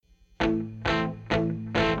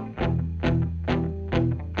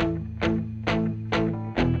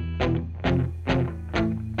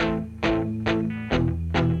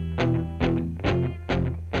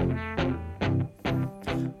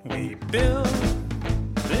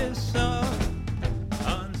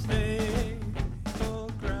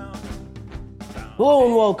Hello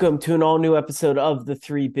and welcome to an all-new episode of the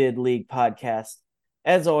Three Bid League podcast.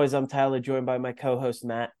 As always, I'm Tyler, joined by my co-host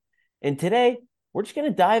Matt. And today, we're just going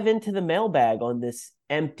to dive into the mailbag on this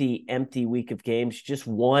empty week of games. Just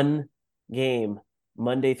one game,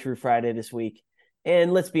 Monday through Friday this week.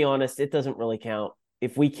 And let's be honest, it doesn't really count.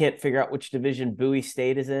 If we can't figure out which division Bowie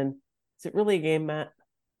State is it really a game, Matt?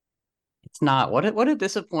 It's not. What a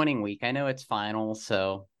disappointing week. I know it's final,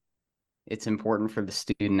 so it's important for the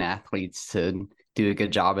student athletes to do a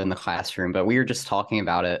good job in the classroom, but we were just talking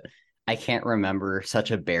about it. I can't remember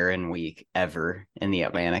such a barren week ever in the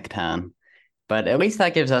Atlantic 10. But at least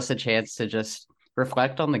that gives us a chance to just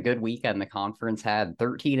reflect on the good weekend the conference had.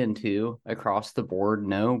 13-2 across the board,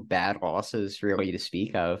 no bad losses really to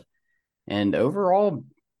speak of. And overall,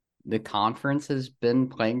 the conference has been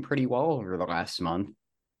playing pretty well over the last month.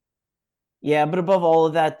 Yeah, but above all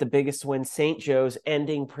of that, the biggest win, St. Joe's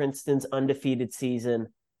ending Princeton's undefeated season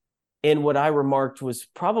in what I remarked was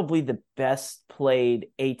probably the best played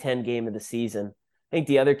A10 game of the season. I think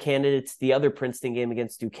the other candidates, the other Princeton game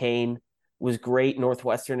against Duquesne was great.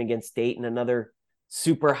 Northwestern against Dayton, another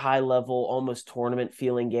super high level, almost tournament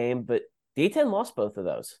feeling game. But the A10 lost both of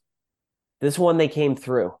those. This one, they came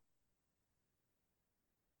through.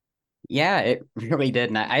 Yeah, it really did.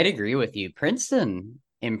 And I'd agree with you. Princeton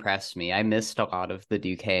impressed me. I missed a lot of the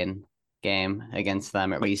Duquesne game against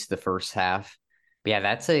them, at least the first half. But yeah,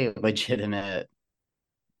 that's a legitimate,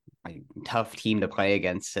 tough team to play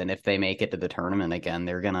against. And if they make it to the tournament again,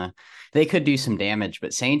 they could do some damage.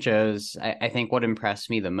 But St. Joe's, I think what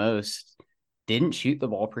impressed me the most, didn't shoot the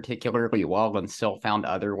ball particularly well and still found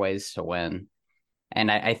other ways to win.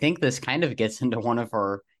 And I think this kind of gets into one of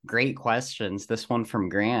our great questions, this one from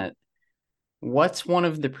Grant. What's one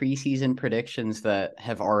of the preseason predictions that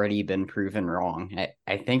have already been proven wrong?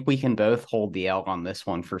 I think we can both hold the L on this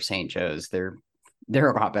one for St. Joe's.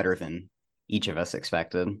 They're a lot better than each of us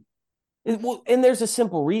expected. And there's a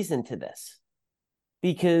simple reason to this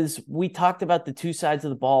because we talked about the two sides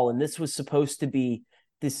of the ball, and this was supposed to be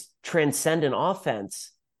this transcendent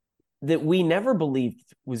offense that we never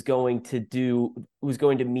believed was going to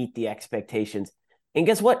meet the expectations. And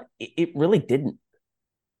guess what? It really didn't.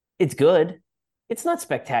 It's good. It's not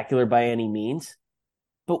spectacular by any means,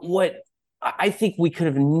 but what I think we could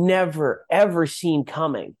have never, ever seen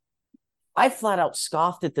coming, I flat out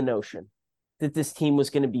scoffed at the notion that this team was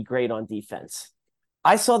going to be great on defense.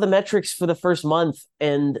 I saw the metrics for the first month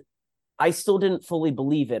and I still didn't fully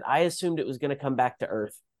believe it. I assumed it was going to come back to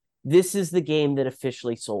earth. This is the game that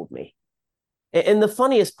officially sold me. And the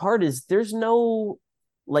funniest part is there's no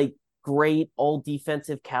like great all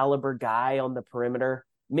defensive caliber guy on the perimeter.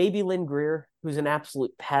 Maybe Lynn Greer, who's an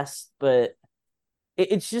absolute pest, but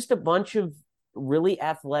it's just a bunch of really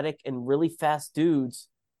athletic and really fast dudes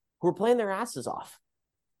who are playing their asses off.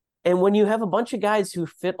 And when you have a bunch of guys who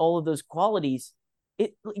fit all of those qualities,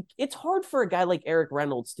 it's hard for a guy like Eric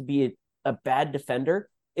Reynolds to be a bad defender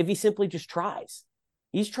if he simply just tries.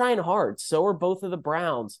 He's trying hard. So are both of the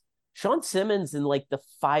Browns. Sean Simmons, in like the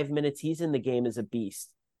 5 minutes he's in the game, is a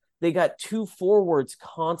beast. They got two forwards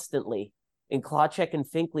constantly in Klacek and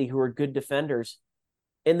Finkley, who are good defenders.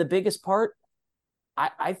 And the biggest part,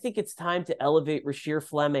 I think it's time to elevate Rasheer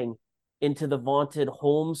Fleming into the vaunted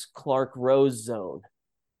Holmes Clark Rose zone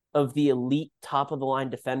of the elite top of the line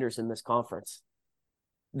defenders in this conference.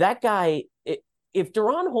 That guy, if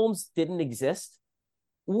Deron Holmes didn't exist,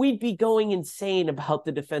 we'd be going insane about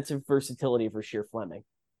the defensive versatility of Rasheer Fleming.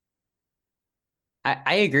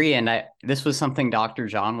 I agree, and this was something Dr.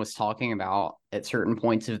 John was talking about at certain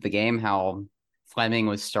points of the game, how Fleming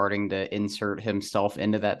was starting to insert himself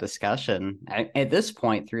into that discussion. At this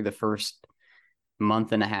point, through the first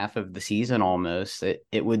month and a half of the season almost,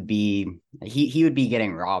 it would be he would be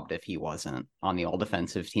getting robbed if he wasn't on the all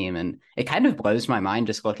defensive team. And it kind of blows my mind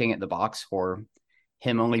just looking at the box score,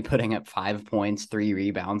 him only putting up 5 points, 3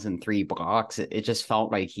 rebounds, and 3 blocks. It just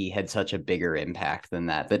felt like he had such a bigger impact than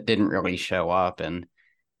that didn't really show up. And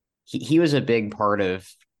he was a big part of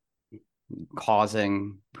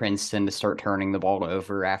causing Princeton to start turning the ball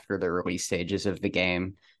over after the early stages of the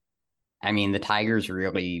game. I mean, the Tigers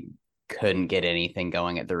really couldn't get anything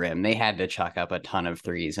going at the rim. They had to chuck up a ton of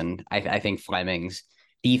threes, and I think Fleming's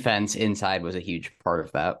defense inside was a huge part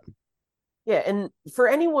of that. Yeah, and for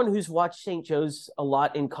anyone who's watched St. Joe's a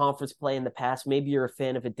lot in conference play in the past, maybe you're a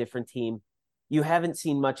fan of a different team, you haven't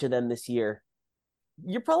seen much of them this year,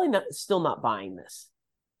 you're probably still not buying this.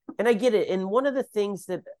 And I get it. And one of the things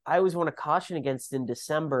that I always want to caution against in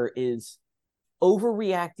December is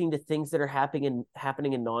overreacting to things that are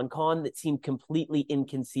happening in non-con that seem completely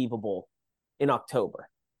inconceivable in October.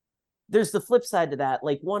 There's the flip side to that.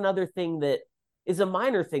 Like one other thing that is a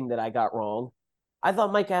minor thing that I got wrong I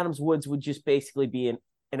thought Mike Adams-Woods would just basically be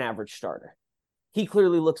an average starter. He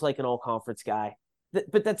clearly looks like an all-conference guy.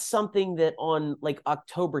 But that's something that on like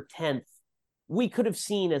October 10th, we could have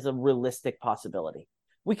seen as a realistic possibility.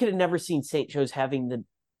 We could have never seen St. Joe's having the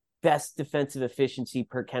best defensive efficiency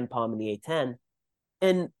per KenPom in the A10.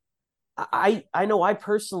 And I know I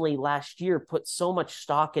personally last year put so much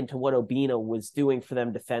stock into what Obina was doing for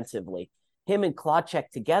them defensively. Him and Klacek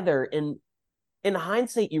together. And in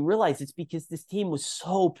hindsight, you realize it's because this team was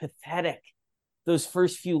so pathetic those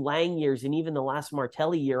first few Lang years and even the last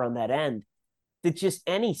Martelli year on that end, that just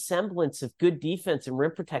any semblance of good defense and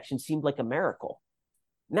rim protection seemed like a miracle.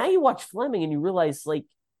 Now you watch Fleming and you realize, like,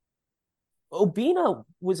 Obina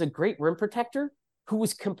was a great rim protector who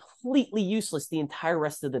was completely useless the entire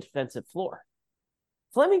rest of the defensive floor.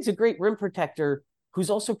 Fleming's a great rim protector who's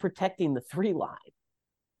also protecting the 3 line.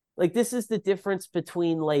 Like, this is the difference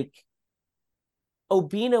between, like,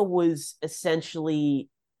 Obina was essentially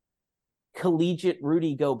collegiate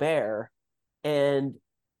Rudy Gobert, and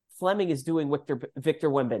Fleming is doing what Victor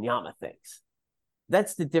Wembanyama thinks.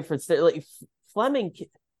 That's the difference there. Like, Fleming,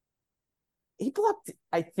 he blocked,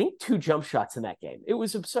 I think, 2 jump shots in that game. It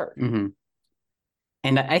was absurd. Mm-hmm.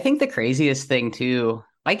 And I think the craziest thing too,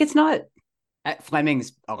 like, it's not,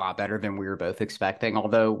 Fleming's a lot better than we were both expecting,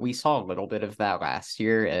 although we saw a little bit of that last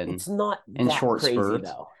year and it's not in that short crazy spurts.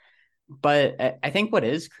 though. But I think what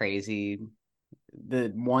is crazy,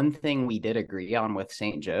 the one thing we did agree on with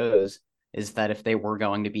St. Joe's is that if they were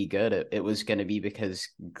going to be good, it was going to be because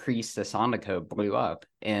Kreese Sasonico blew up.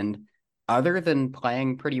 And other than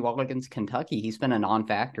playing pretty well against Kentucky, he's been a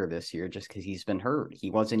non-factor this year just because he's been hurt. He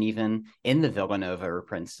wasn't even in the Villanova or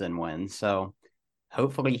Princeton win. So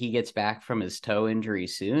hopefully he gets back from his toe injury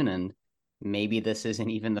soon, and maybe this isn't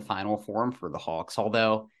even the final form for the Hawks.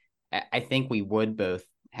 Although I think we would both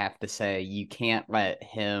have to say you can't let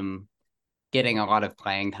him getting a lot of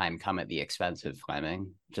playing time come at the expense of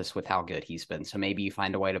Fleming, just with how good he's been. So maybe you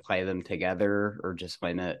find a way to play them together or just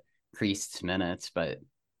limit Kreese's minutes, but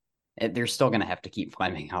they're still going to have to keep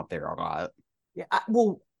Fleming out there a lot. Yeah,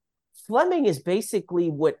 well, Fleming is basically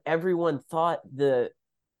what everyone thought the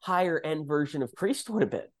higher end version of Priest would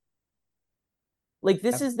have been. Like,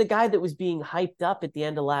 this is the guy that was being hyped up at the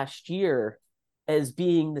end of last year as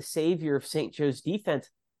being the savior of St. Joe's defense.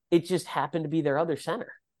 It just happened to be their other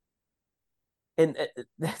center. And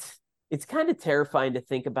it's kind of terrifying to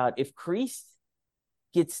think about. If Kreese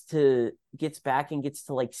gets back and gets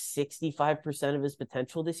to like 65% of his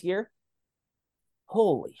potential this year,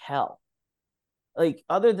 holy hell. Like,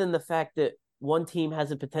 other than the fact that one team has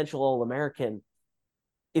a potential All-American,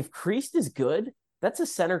 if Kreese is good, that's a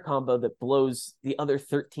center combo that blows the other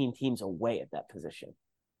 13 teams away at that position.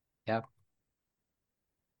 Yeah.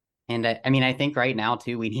 And I mean, I think right now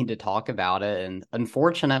too, we need to talk about it. And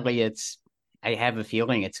unfortunately, I have a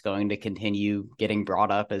feeling it's going to continue getting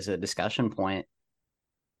brought up as a discussion point.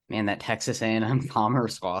 Man, that Texas A&M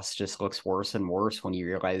Commerce loss just looks worse and worse when you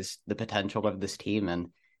realize the potential of this team. And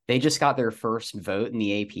they just got their first vote in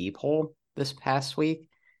the AP poll this past week.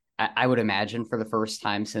 I would imagine for the first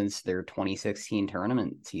time since their 2016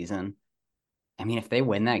 tournament season. I mean, if they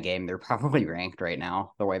win that game, they're probably ranked right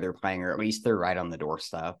now the way they're playing, or at least they're right on the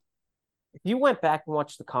doorstep. If you went back and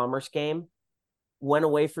watched the Commerce game, went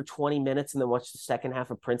away for 20 minutes, and then watched the second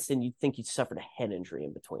half of Princeton, you'd think you'd suffered a head injury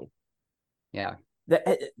in between. Yeah.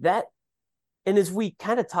 That, and as we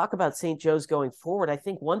kind of talk about St. Joe's going forward, I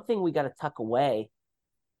think one thing we got to tuck away,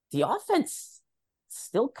 the offense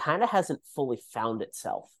still kind of hasn't fully found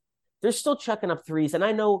itself. They're still chucking up threes. And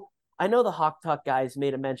I know the Hawk Talk guys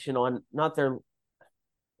made a mention on it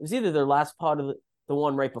was either their last pod or the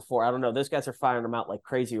one right before. I don't know. Those guys are firing them out like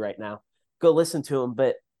crazy right now. Go listen to them.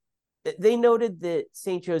 But they noted that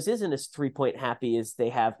St. Joe's isn't as 3-point happy as they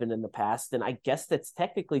have been in the past. And I guess that's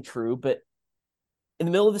technically true. But in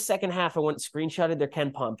the middle of the second half, I went and screenshotted their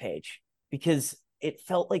KenPom page because it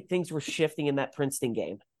felt like things were shifting in that Princeton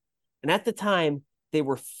game. And at the time, they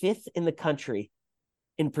were 5th in the country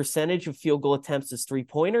in percentage of field goal attempts as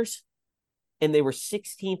 3-pointers, and they were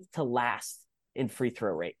 16th to last in free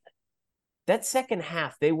throw rate. That second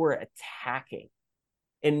half, they were attacking.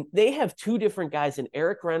 And they have 2 different guys in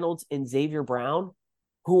Eric Reynolds and Xavier Brown,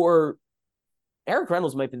 Eric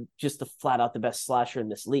Reynolds might be just flat out the best slasher in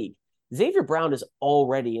this league. Xavier Brown is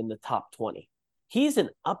already in the top 20. He's an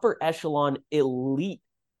upper echelon elite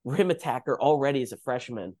rim attacker already as a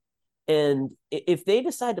freshman. And if they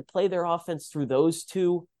decide to play their offense through those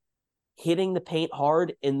 2 hitting the paint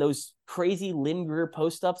hard in those crazy Lynn Greer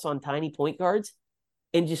post-ups on tiny point guards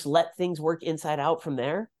and just let things work inside out from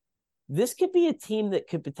there, this could be a team that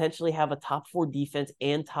could potentially have a top 4 defense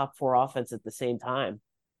and top 4 offense at the same time.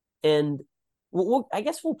 And I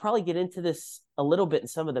guess we'll probably get into this a little bit in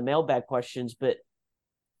some of the mailbag questions, but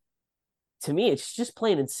to me, it's just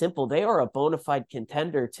plain and simple. They are a bona fide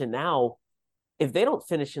contender to now. If they don't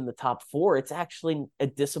finish in the top four, it's actually a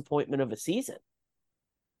disappointment of a season.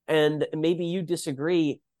 And maybe you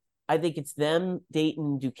disagree. I think it's them,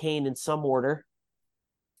 Dayton, Duquesne in some order,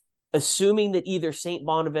 assuming that either St.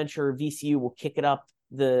 Bonaventure or VCU will kick it up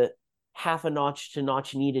the half a notch to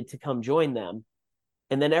notch needed to come join them.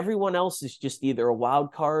 And then everyone else is just either a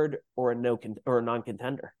wild card or a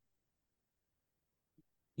non-contender.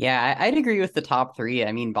 Yeah, I'd agree with the top three.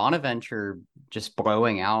 I mean, Bonaventure just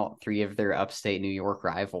blowing out three of their upstate New York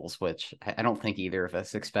rivals, which I don't think either of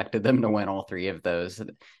us expected them to win all three of those.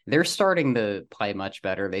 They're starting to play much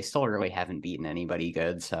better. They still really haven't beaten anybody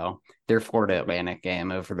good. So their Florida Atlantic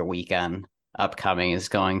game over the weekend upcoming is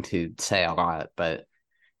going to say a lot. But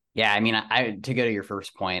yeah, I mean, I to go to your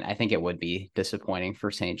first point, I think it would be disappointing for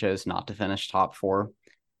St. Joe's not to finish top four.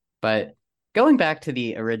 But going back to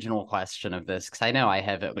the original question of this, because I know I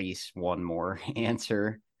have at least one more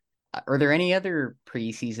answer. Are there any other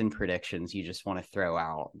preseason predictions you just want to throw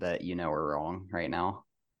out that you know are wrong right now?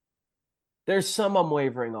 There's some I'm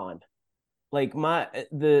wavering on. Like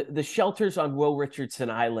the shelters on Will Richardson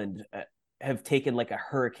Island have taken like a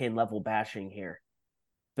hurricane level bashing here.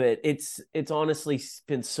 But it's honestly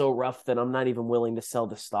been so rough that I'm not even willing to sell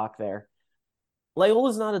the stock there.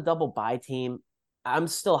 Loyola's not a double buy team. I'm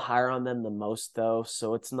still higher on them than most though,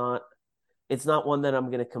 so it's not one that I'm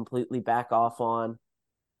going to completely back off on.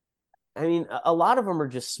 I mean, a lot of them are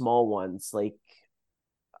just small ones. Like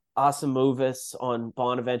Asamovis on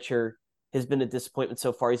Bonaventure has been a disappointment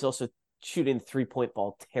so far. He's also shooting the 3-point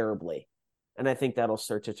ball terribly, and I think that'll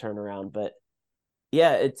start to turn around. But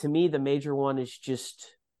yeah, to me, the major one is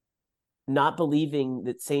just not believing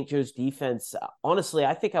that St. Joe's defense. Honestly,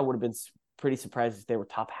 I think I would have been pretty surprised if they were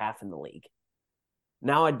top half in the league.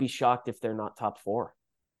 Now I'd be shocked if they're not top four.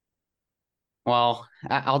 Well,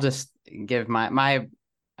 I'll just give my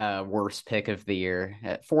worst pick of the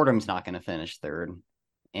year. Fordham's not going to finish third,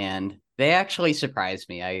 and they actually surprised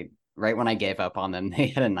me. I right when I gave up on them, they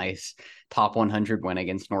had a nice top 100 win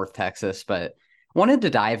against North Texas, but wanted to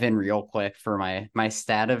dive in real quick for my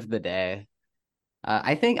stat of the day.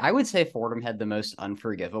 I think I would say Fordham had the most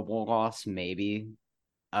unforgivable loss, maybe,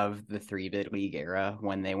 of the 3-bit league era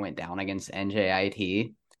when they went down against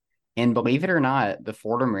NJIT. And believe it or not, the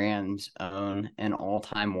Fordham Rams own an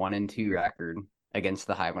all-time 1-2 record against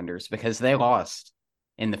the Highlanders because they lost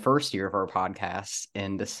in the first year of our podcast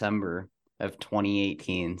in December of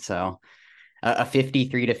 2018. So a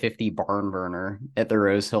 53-50 barn burner at the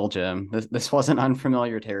Rose Hill Gym. This wasn't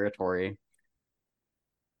unfamiliar territory.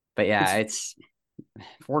 But yeah, it's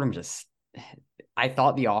Fordham just I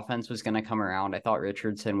thought the offense was going to come around. I thought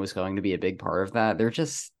Richardson was going to be a big part of that.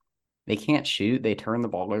 They can't shoot. They turn the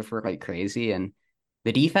ball over like crazy. And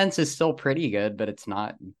the defense is still pretty good, but it's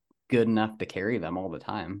not good enough to carry them all the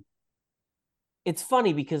time. It's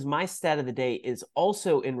funny because my stat of the day is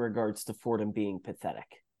also in regards to Fordham being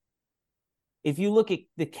pathetic. If you look at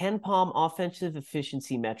the Ken Palm offensive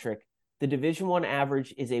efficiency metric, the Division I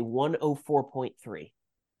average is a 104.3.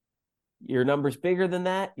 Your number's bigger than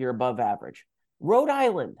that, you're above average. Rhode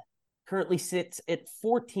Island currently sits at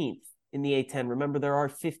 14th in the A10. Remember, there are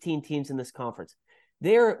 15 teams in this conference.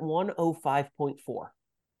 They're at 105.4,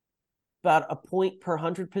 about a point per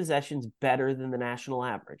 100 possessions better than the national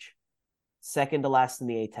average. Second to last in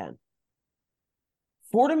the A10.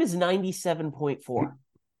 Fordham is 97.4.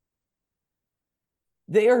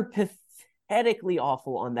 They are pathetically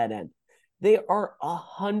awful on that end. They are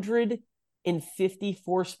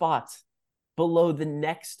 154 spots below the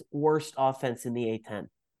next worst offense in the A10.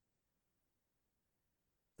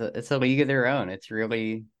 It's a league of their own. It's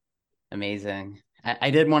really amazing.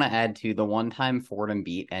 I did want to add to the one time Fordham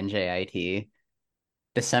beat NJIT,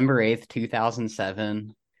 December 8th,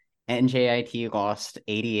 2007. NJIT lost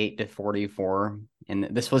 88-44. And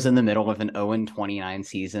this was in the middle of an 0-29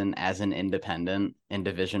 season as an independent in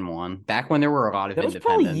Division I. Back when there were a lot of independents.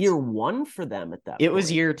 That was probably year one for them at that point. It was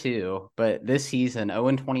year two, but this season,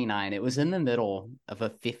 0-29, it was in the middle of a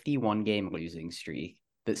 51-game losing streak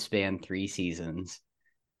that spanned 3 seasons.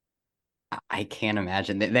 I can't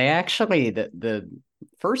imagine. They actually, the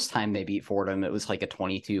first time they beat Fordham, it was like a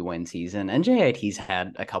 22-win season. NJIT's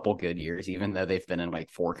had a couple good years, even though they've been in like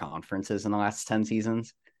 4 conferences in the last 10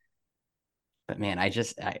 seasons. But man,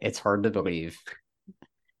 it's hard to believe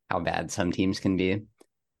how bad some teams can be.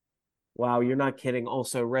 Wow, you're not kidding.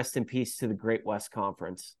 Also, rest in peace to the Great West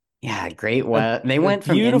Conference. Yeah, Great West. They went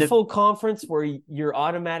from beautiful conference where your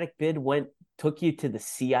automatic bid took you to the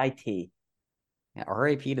CIT. Yeah,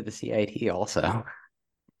 RIP to the CIT also.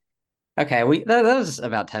 Okay, that was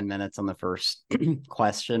about 10 minutes on the first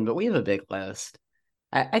question, but we have a big list.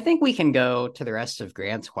 I think we can go to the rest of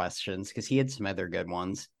Grant's questions because he had some other good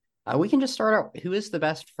ones. We can just start out. Who is the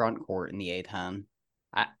best front court in the A10?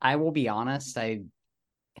 I will be honest, I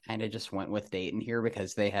kind of just went with Dayton here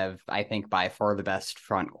because they have, I think, by far the best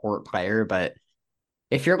front court player. But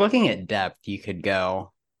if you're looking at depth, you could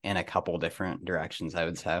go in a couple different directions, I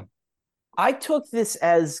would say. I took this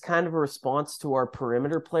as kind of a response to our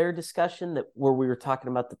perimeter player discussion that where we were talking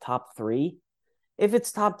about the top three. If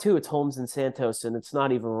it's top two, it's Holmes and Santos, and it's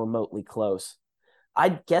not even remotely close.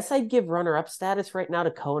 I guess I'd give runner-up status right now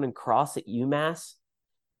to Cohen and Cross at UMass.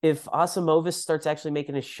 If Osimovis starts actually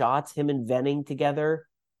making his shots, him and Venning together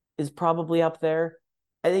is probably up there.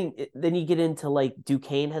 I think then you get into like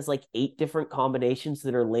Duquesne has like 8 different combinations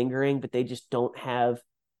that are lingering, but they just don't have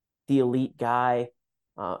the elite guy.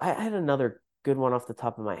 I had another good one off the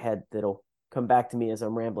top of my head that'll come back to me as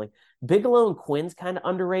I'm rambling. Bigelow and Quinn's kind of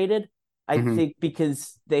underrated, I Mhm. think,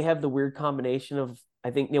 because they have the weird combination of,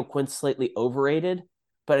 I think Neil Quinn's slightly overrated,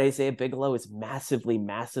 but Isaiah Bigelow is massively,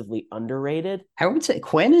 massively underrated. I would say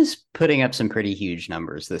Quinn is putting up some pretty huge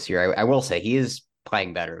numbers this year. I will say he is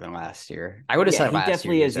playing better than last year. I would have Yeah, said he last year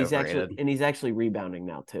definitely he is. was overrated. He's actually rebounding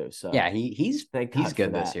now too. Yeah, So he's thank he's God for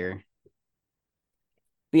good this that. year.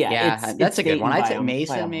 But yeah, Yeah, it's that's a good one. Dayton I'd by say a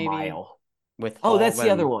Mason maybe mile. with Oh, Hall that's the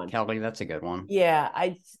other and one. Kelly. That's a good one. Yeah,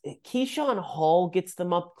 I Keyshawn Hall gets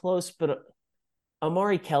them up close, but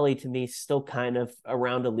Amari Kelly to me is still kind of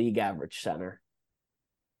around a league average center,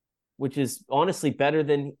 which is honestly better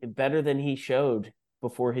than he showed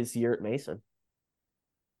before his year at Mason.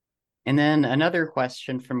 And then another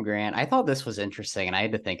question from Grant. I thought this was interesting and I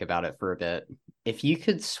had to think about it for a bit. If you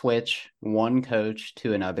could switch one coach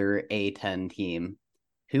to another A10 team,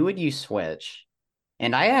 who would you switch?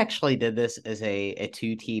 And I actually did this as a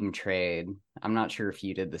two-team trade. I'm not sure if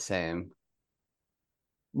you did the same.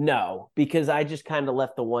 No, because I just kind of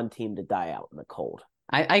left the one team to die out in the cold.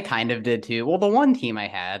 I kind of did too. Well, the one team I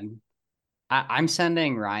had, I'm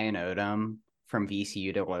sending Ryan Odom from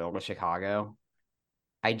VCU to Loyola Chicago.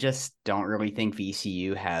 I just don't really think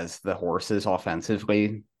VCU has the horses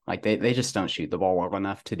offensively. Like they just don't shoot the ball well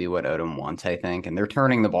enough to do what Odom wants, I think. And they're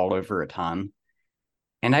turning the ball over a ton.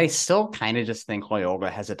 And I still kind of just think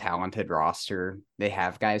Loyola has a talented roster. They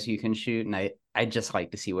have guys who can shoot, and I'd just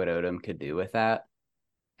like to see what Odom could do with that.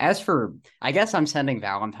 As for, I guess I'm sending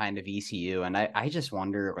Valentine to VCU, and I just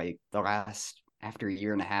wonder, like, the last, after a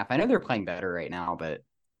year and a half, I know they're playing better right now, but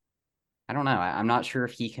I don't know. I'm not sure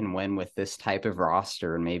if he can win with this type of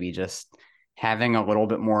roster and maybe just having a little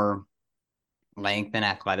bit more length and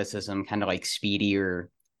athleticism, kind of like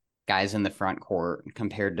speedier guys in the front court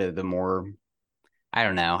compared to the more, I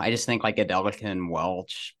don't know. I just think like Adelican,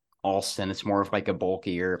 Welch, Alston, it's more of like a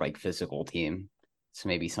bulkier, like physical team. So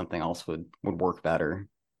maybe something else would work better.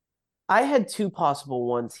 I had two possible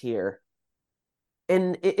ones here.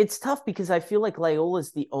 And it's tough because I feel like Loyola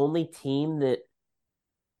is the only team that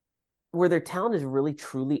where their talent is really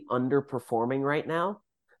truly underperforming right now.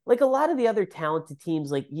 Like a lot of the other talented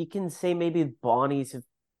teams, like you can say maybe the Bonnies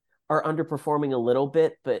are underperforming a little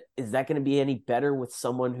bit, but is that going to be any better with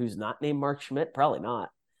someone who's not named Mark Schmidt? Probably not.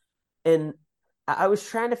 And I was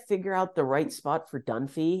trying to figure out the right spot for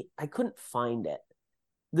Dunphy. I couldn't find it.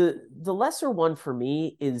 The lesser one for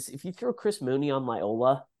me is if you throw Chris Mooney on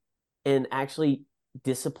Loyola and actually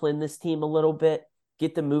discipline this team a little bit,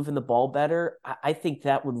 get them moving the ball better, I think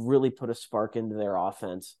that would really put a spark into their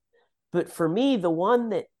offense. But for me, the one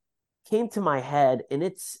that came to my head, and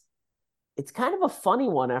it's kind of a funny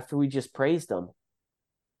one after we just praised them,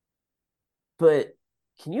 but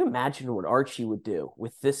can you imagine what Archie would do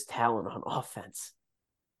with this talent on offense?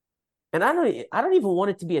 And I don't even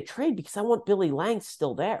want it to be a trade because I want Billy Lang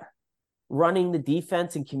still there, running the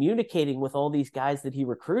defense and communicating with all these guys that he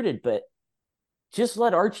recruited. But just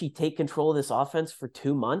let Archie take control of this offense for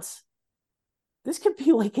 2 months. This could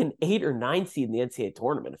be like an 8 or 9 seed in the NCAA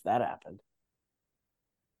tournament if that happened.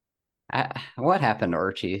 What happened to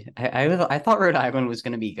Archie? I thought Rhode Island was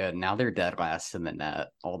going to be good. Now they're dead last in the net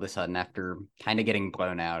all of a sudden after kind of getting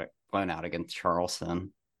blown out against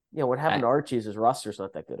Charleston. What happened I, to Archie is his roster's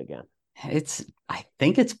not that good again. I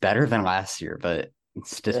think it's better than last year, but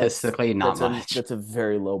That's statistically not that's a much. that's a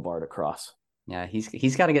very low bar to cross. Yeah,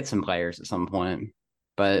 he's got to get some players at some point.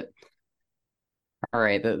 But all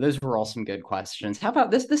right, those were all some good questions. How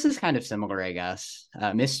about this? This is kind of similar, I guess.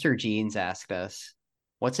 Mr. Jeans asked us,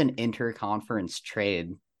 "What's an interconference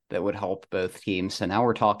trade that would help both teams?" So now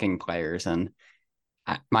we're talking players, and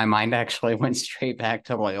my mind actually went straight back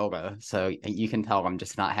to Loyola. So you can tell I'm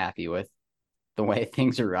just not happy with the way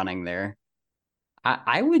things are running there.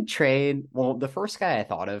 I would trade. Well, the first guy I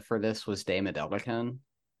thought of for this was Dame Adelakun,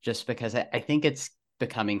 just because I think it's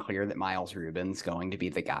becoming clear that Miles Rubin's going to be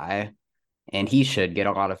the guy, and he should get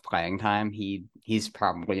a lot of playing time. He's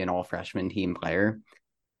probably an all freshman team player,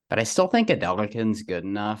 but I still think Adelakun's good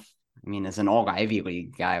enough. I mean, as an all Ivy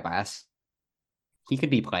League guy last, he could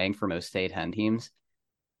be playing for most A10 teams.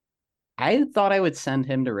 I thought I would send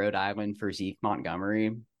him to Rhode Island for Zeke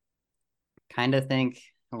Montgomery. Kind of think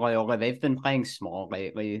Loyola, they've been playing small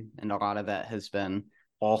lately, and a lot of that has been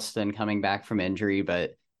Alston coming back from injury,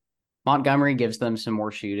 but Montgomery gives them some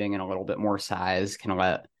more shooting and a little bit more size, can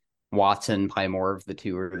let Watson play more of the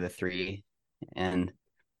two or the three. And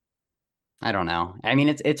I don't know. I mean,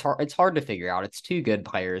 it's hard to figure out. It's two good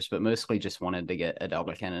players, but mostly just wanted to get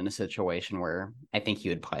Adelbakan in a situation where I think he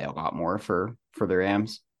would play a lot more for the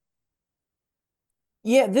Rams.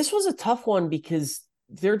 Yeah, this was a tough one because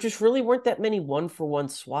there just really weren't that many one for one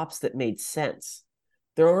swaps that made sense.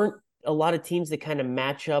 There aren't a lot of teams that kind of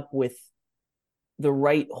match up with the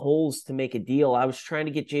right holes to make a deal. I was trying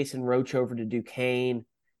to get Jason Roach over to Duquesne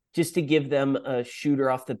just to give them a shooter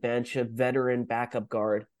off the bench, a veteran backup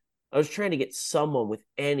guard. I was trying to get someone with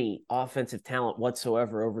any offensive talent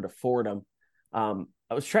whatsoever over to Fordham. I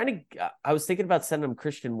was thinking about sending him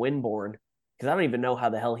Christian Winborn because I don't even know how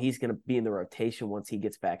the hell he's going to be in the rotation once he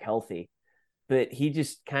gets back healthy. But he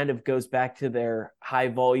just kind of goes back to their high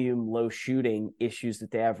volume, low shooting issues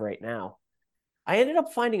that they have right now. I ended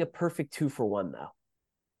up finding a perfect 2-for-1 though.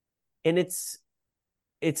 And it's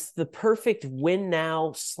the perfect win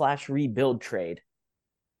now / rebuild trade.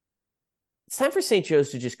 It's time for St.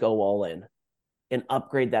 Joe's to just go all in and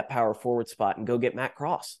upgrade that power forward spot and go get Matt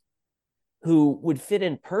Cross, who would fit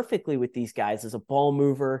in perfectly with these guys as a ball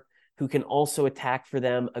mover who can also attack for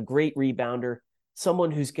them, a great rebounder,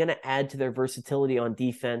 someone who's going to add to their versatility on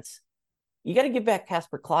defense. You got to give back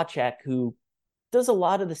Kasper Klacek, who does a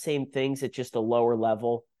lot of the same things at just a lower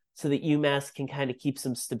level so that UMass can kind of keep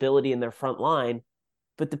some stability in their front line.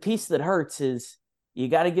 But the piece that hurts is you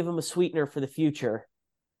got to give them a sweetener for the future.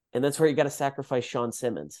 And that's where you got to sacrifice Sean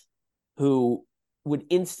Simmons, who would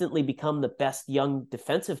instantly become the best young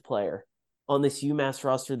defensive player on this UMass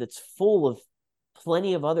roster that's full of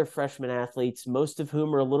plenty of other freshman athletes, most of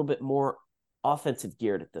whom are a little bit more offensive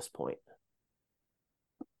geared at this point.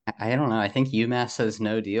 I don't know. I think UMass says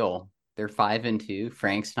no deal. They're 5-2.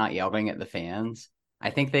 Frank's not yelling at the fans. I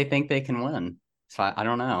think they can win. So I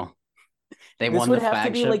don't know. They This won would the have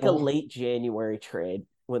to be flagship like a bowl late January trade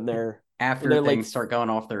when after they're like things start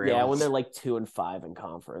going off the when they're rails. like 2-5 in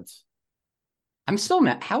conference. I'm still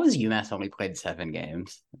mad. How has UMass only played 7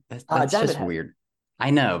 games? That's Diamond just Head. weird.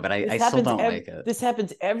 I know, but I still don't like it. This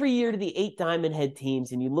happens every year to the 8 Diamond Head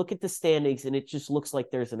teams, and you look at the standings, and it just looks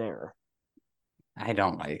like there's an error. I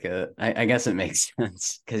don't like it. I guess it makes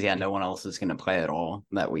sense because yeah, no one else is going to play at all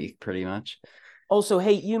that week, pretty much. Also,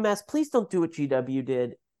 hey UMass, please don't do what GW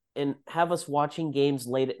did and have us watching games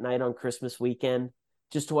late at night on Christmas weekend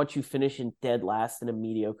just to watch you finish in dead last in a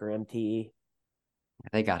mediocre MTE.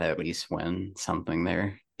 They got to at least win something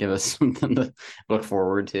there. Give us something to look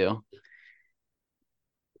forward to.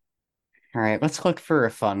 All right, let's look for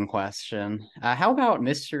a fun question. How about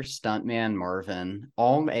Mr. Stuntman Marvin,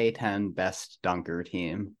 all A10 best dunker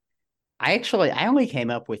team? I only came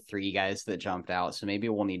up with 3 guys that jumped out, so maybe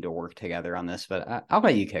we'll need to work together on this, but I'll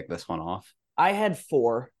let you kick this one off. I had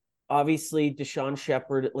 4. Obviously, Deshaun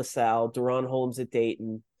Shepard at LaSalle, Deron Holmes at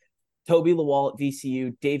Dayton, Toby Lawal at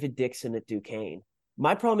VCU, David Dixon at Duquesne.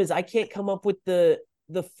 My problem is I can't come up with the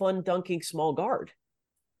fun dunking small guard.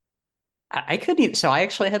 I couldn't even, so I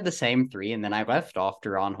actually had the same 3, and then I left off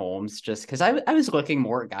Deron Holmes just because I was looking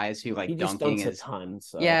more at guys who He like just dunking dunks a is, ton.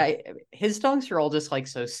 So yeah, his dunks are all just like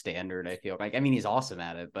so standard, I feel like. I mean, he's awesome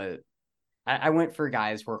at it, but I went for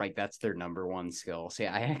guys where like that's their number one skill. So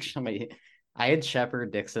yeah, I had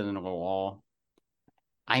Shepard, Dixon, and Lawal.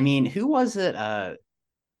 I mean, who was it?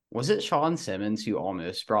 Was it Sean Simmons who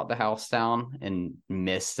almost brought the house down and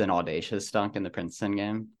missed an audacious dunk in the Princeton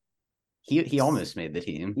game? He almost made the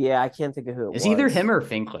team. yeah, I can't think of who it It's either was. him or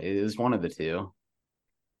Finkley. It was one of the two.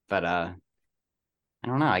 But I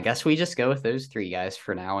don't know. I guess we just go with those 3 guys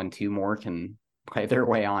for now, and 2 more can play their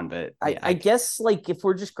way on. But I, yeah, I guess like if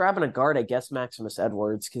we're just grabbing a guard, I guess Maximus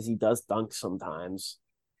Edwards because he does dunk sometimes.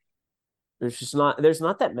 There's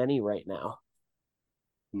not that many right now.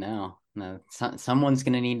 no. Someone's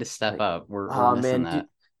gonna need to step Like, up. We're oh missing man, that.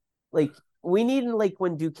 like we need like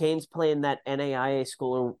when Duquesne's playing that NAIA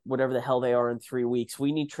school or whatever the hell they are in 3 weeks,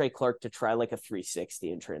 we need Trey Clark to try like a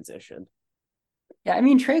 360 in transition. Yeah, I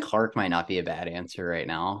mean Trey Clark might not be a bad answer right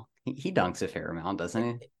now. He dunks a fair amount, doesn't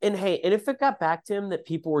he? And hey, and if it got back to him that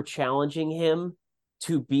people were challenging him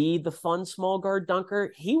to be the fun small guard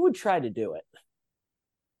dunker, he would try to do it.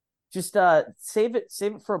 Just save it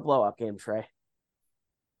for a blowout game, Trey.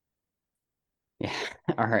 Yeah.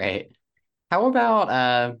 All right. How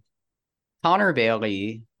about Connor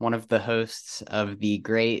Bailey, one of the hosts of the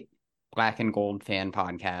great Black and Gold fan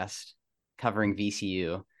podcast covering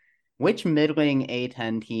VCU? Which middling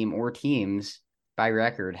A10 team or teams by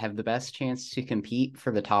record have the best chance to compete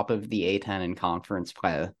for the top of the A10 in conference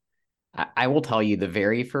play? I will tell you the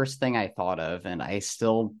very first thing I thought of, and I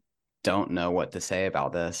still don't know what to say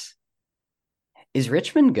about this. Is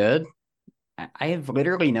Richmond good? I have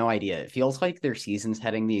literally no idea. It feels like their season's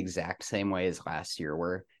heading the exact same way as last year,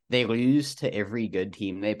 where they lose to every good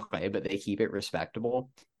team they play, but they keep it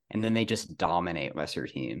respectable, and then they just dominate lesser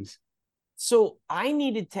teams. So I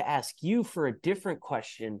needed to ask you for a different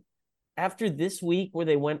question. After this week where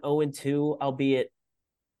they went 0-2, albeit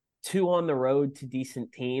 2 on the road to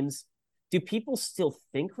decent teams, do people still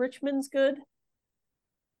think Richmond's good?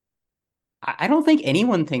 I don't think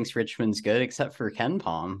anyone thinks Richmond's good except for Ken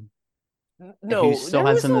Palm, who No, still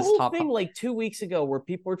there has was a them as whole top. thing like 2 weeks ago where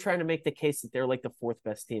people were trying to make the case that they're like the fourth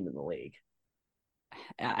best team in the league.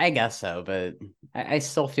 I guess so, but I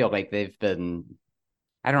still feel like they've been.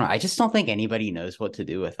 I don't know. I just don't think anybody knows what to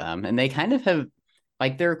do with them, and they kind of have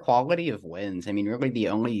like their quality of wins. I mean, really, the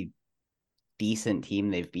only decent team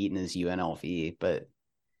they've beaten is UNLV, but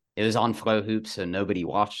it was on Flow Hoops, so nobody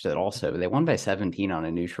watched it. Also, they won by 17 on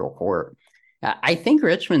a neutral court. I think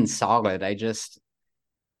Richmond's solid.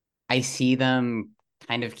 I see them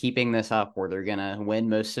kind of keeping this up where they're gonna win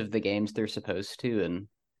most of the games they're supposed to and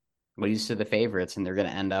lose to the favorites, and they're gonna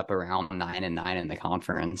end up around 9-9 in the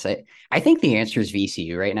conference. I think the answer is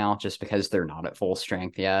VCU right now, just because they're not at full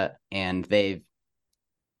strength yet, and they've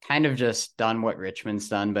kind of just done what Richmond's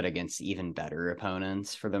done, but against even better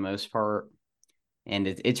opponents for the most part. And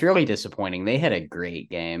it's really disappointing. They had a great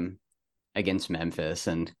game against Memphis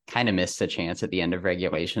and kind of missed a chance at the end of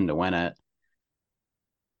regulation to win it.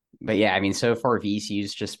 But yeah, I mean, so far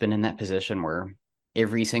VCU's just been in that position where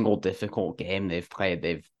every single difficult game they've played,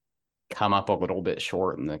 they've come up a little bit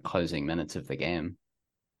short in the closing minutes of the game.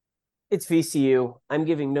 It's VCU. I'm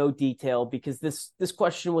giving no detail because this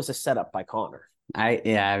question was a setup by Connor.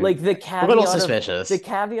 I'm Like the a little caveat of suspicious. the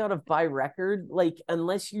caveat of by record, like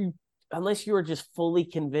unless you are just fully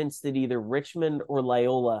convinced that either Richmond or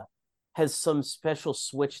Loyola has some special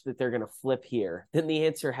switch that they're going to flip here, then the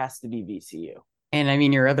answer has to be VCU. And I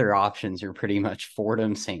mean, your other options are pretty much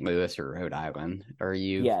Fordham, St. Louis, or Rhode Island. Are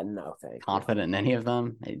you Yeah, no, thank you. confident in any of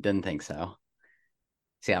them? I didn't think so.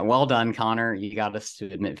 So yeah, well done, Connor. You got us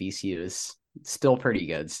to admit VCU is still pretty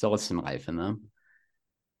good, still has some life in them.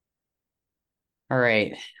 All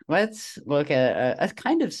right, let's look at a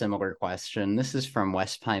kind of similar question. This is from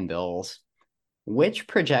West Pine Bills. Which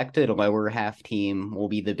projected lower half team will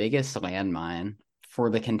be the biggest landmine for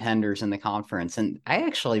the contenders in the conference? And I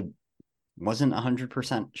actually wasn't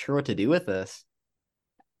 100% sure what to do with this.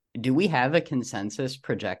 Do we have a consensus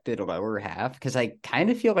projected lower half? Because I kind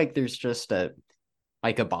of feel like there's just a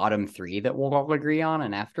bottom three that we'll all agree on.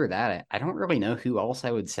 And after that, I don't really know who else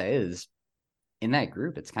I would say is in that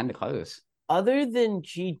group. It's kind of close. Other than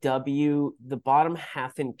GW, the bottom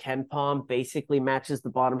half in KenPom basically matches the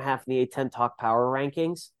bottom half in the A10 Talk Power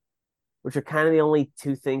rankings, which are kind of the only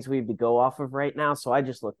two things we have to go off of right now. So I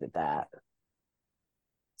just looked at that.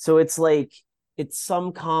 So it's like it's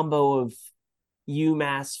some combo of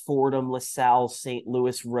UMass, Fordham, LaSalle, St.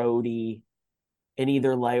 Louis, Rhodey, and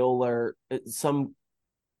either Loyola or some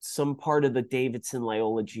part of the Davidson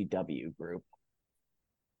Loyola GW group.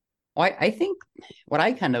 Well, I think what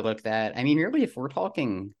I kind of looked at, I mean, really, if we're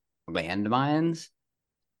talking landmines,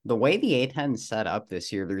 the way the A10 is set up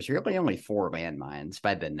this year, there's really only 4 landmines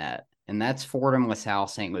by the net, and that's Fordham, LaSalle,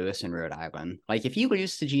 St. Louis, and Rhode Island. Like, if you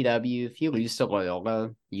lose to GW, if you lose to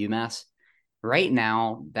Loyola, UMass, right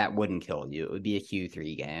now, that wouldn't kill you. It would be a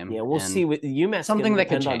Q3 game. Yeah, we'll see. With UMass something that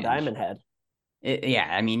could depend on change. Diamond Head. Yeah,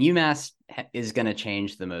 I mean, UMass is going to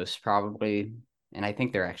change the most probably, and I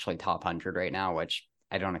think they're actually top 100 right now, which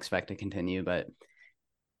I don't expect to continue. But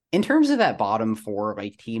in terms of that bottom four,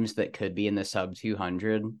 like teams that could be in the sub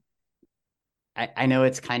 200, I know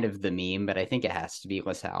it's kind of the meme, but I think it has to be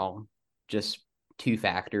LaSalle. Just two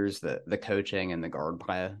factors, the coaching and the guard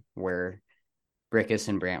play, where Brickus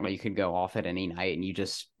and Brantley could go off at any night, and you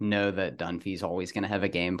just know that Dunphy's always going to have a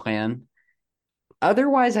game plan.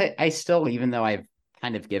 Otherwise, I still, even though I've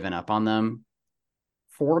kind of given up on them,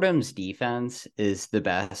 Fordham's defense is the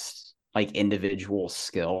best like individual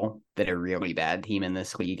skill that a really bad team in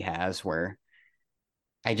this league has, where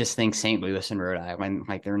I just think St. Louis and Rhode Island,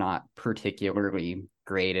 like they're not particularly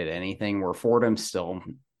great at anything, where Fordham still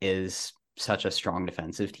is such a strong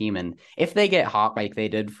defensive team. And if they get hot like they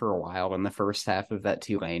did for a while in the first half of that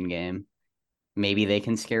Tulane game, maybe they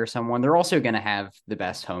can scare someone. They're also going to have the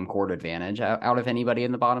best home court advantage out of anybody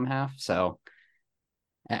in the bottom half. So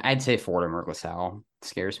I'd say Fordham or LaSalle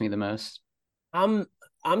scares me the most. I'm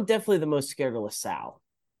I'm definitely the most scared of LaSalle.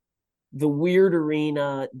 The weird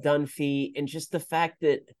arena, Dunphy, and just the fact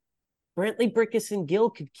that Brantley, Brickus, and Gill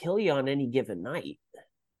could kill you on any given night.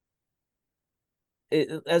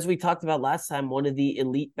 As we talked about last time, one of the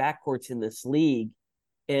elite backcourts in this league.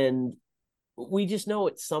 And we just know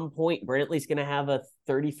at some point Brantley's going to have a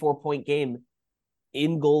 34-point game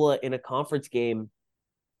in Gola in a conference game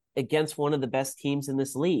against one of the best teams in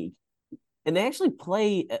this league. And they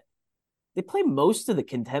play most of the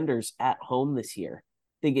contenders at home this year.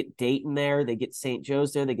 They get Dayton there, they get St.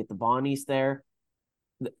 Joe's there, they get the Bonnies there.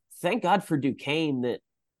 Thank God for Duquesne that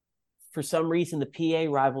for some reason the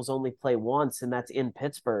PA rivals only play once, and that's in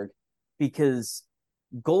Pittsburgh, because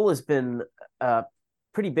Goal has been a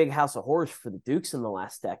pretty big house of horrors for the Dukes in the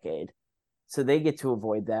last decade. So they get to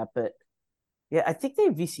avoid that. But yeah, I think they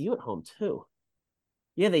have VCU at home too.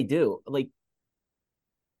 Yeah, they do. Like,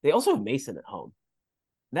 they also have Mason at home.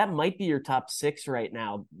 That might be your top six right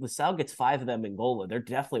now. LaSalle gets 5 of them in Gola. They're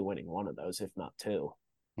definitely winning one of those, if not 2.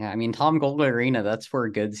 Yeah, I mean, Tom Gold Arena, that's where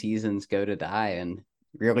good seasons go to die. And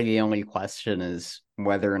really the only question is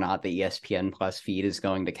whether or not the ESPN Plus feed is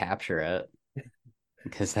going to capture it,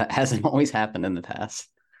 because that hasn't always happened in the past.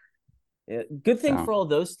 Yeah, good thing So, for all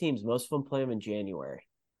those teams. Most of them play them in January.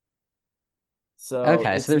 So okay, so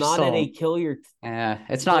it's there's not at still, a it's kill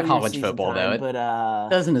not your college season football, though. time, It but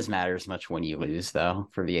doesn't as matter as much when you lose, though,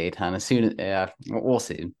 for the A-10. As soon as, yeah, we'll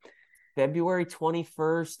see. February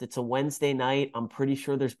 21st, it's a Wednesday night. I'm pretty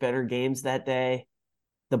sure there's better games that day.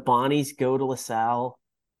 The Bonnies go to LaSalle.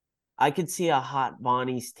 I could see a hot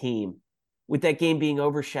Bonnies team with that game being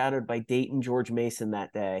overshadowed by Dayton George Mason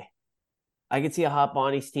that day. I could see a hot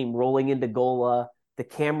Bonnies team rolling into Gola, the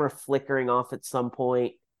camera flickering off at some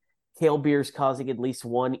point, Kale Beers causing at least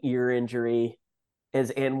one ear injury as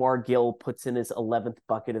Anwar Gill puts in his 11th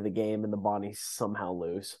bucket of the game and the Bonnies somehow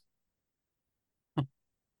lose. All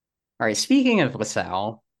right, speaking of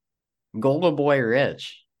LaSalle, Golden Boy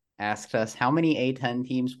Rich asked us how many A10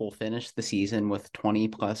 teams will finish the season with 20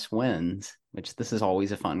 plus wins, which this is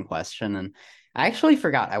always a fun question. And I actually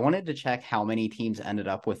forgot. I wanted to check how many teams ended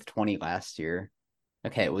up with 20 last year.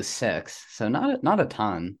 Okay, it was 6. So not a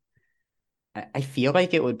ton. I feel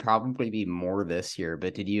like it would probably be more this year,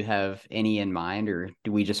 but did you have any in mind, or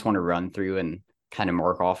do we just want to run through and kind of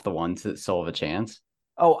mark off the ones that still have a chance?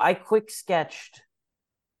 Oh, I quick sketched.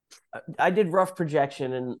 I did rough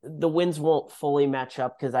projection, and the wins won't fully match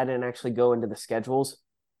up because I didn't actually go into the schedules.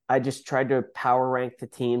 I just tried to power rank the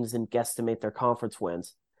teams and guesstimate their conference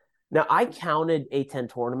wins. Now, I counted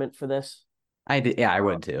A10 tournament for this. I did, yeah, I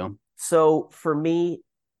would too. So for me,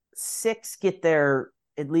 6 get there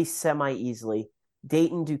at least semi easily.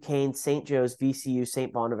 Dayton, Duquesne, St. Joe's, VCU,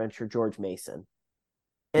 St. Bonaventure, George Mason.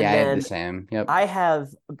 Yeah, And I had the then same. Yep. I have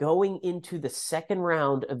going into the second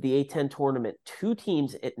round of the A10 tournament 2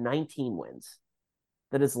 teams at 19 wins.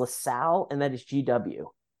 That is LaSalle and that is GW,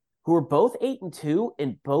 who are both 8-2,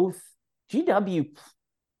 and both GW.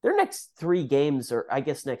 Their next 3 games, or I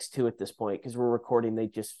guess next 2 at this point, because we're recording, they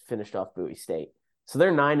just finished off Bowie State, so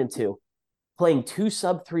they're 9-2, playing 2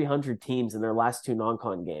 sub 300 teams in their last 2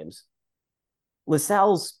 non-con games.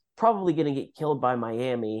 LaSalle's probably going to get killed by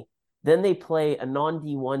Miami. Then they play a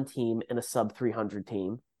non-D1 team and a sub 300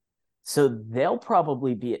 team. So they'll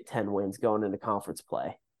probably be at 10 wins going into conference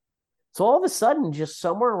play. So all of a sudden, just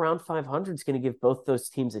somewhere around 500 is going to give both those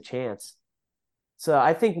teams a chance. So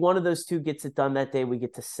I think one of those 2 gets it done that day. We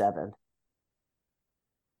get to 7.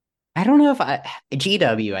 I don't know if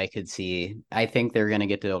GW I could see. I think they're gonna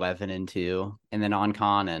get to 11-2 in the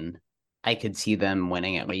non-con, and I could see them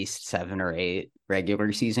winning at least 7 or 8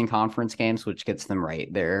 regular season conference games, which gets them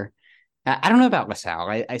right there. I don't know about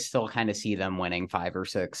LaSalle. I still kind of see them winning 5 or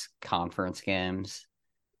 6 conference games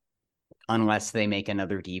unless they make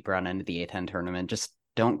another deep run into the A10 tournament. Just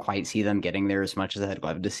don't quite see them getting there as much as I'd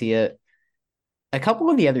love to see it. A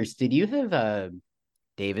couple of the others, did you have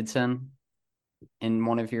Davidson in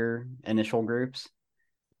one of your initial groups?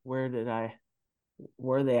 Where are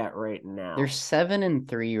they at right They're now?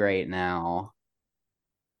 7-3 right now.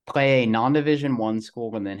 Play a non-division 1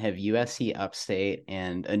 school and then have USC Upstate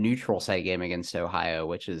and a neutral site game against Ohio,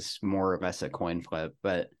 which is more or less a coin flip.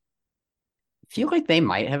 But I feel like they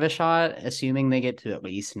might have a shot, assuming they get to at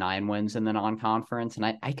least 9 wins in the non-conference.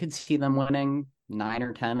 And I could see them winning 9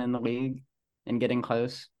 or 10 in the league and getting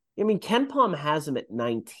close. I mean, Ken Palm has them at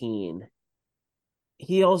 19.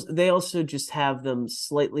 They also just have them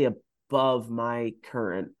slightly above my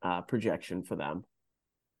current projection for them.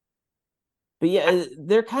 But yeah,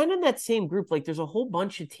 they're kind of in that same group. Like there's a whole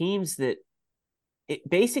bunch of teams that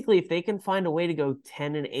basically, if they can find a way to go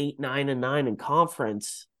 10-8, 9-9 in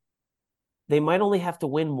conference, they might only have to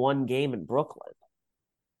win one game in Brooklyn.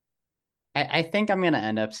 I think I'm going to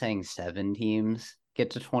end up saying 7 teams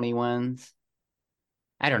get to 20 wins.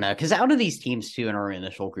 I don't know, because out of these teams too in our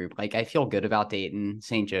initial group, like I feel good about Dayton,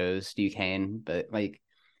 St. Joe's, Duquesne, but like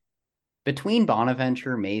between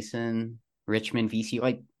Bonaventure, Mason, Richmond, VC,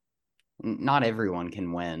 like not everyone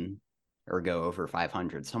can win or go over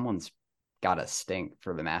 500. Someone's got to stink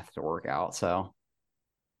for the math to work out. So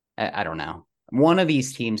I don't know. One of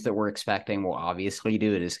these teams that we're expecting will obviously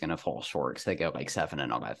do it is going to fall short because they go like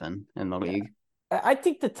 7-11 in the league. I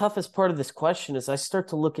think the toughest part of this question is I start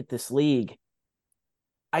to look at this league.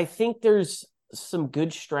 I think there's some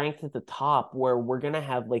good strength at the top where we're going to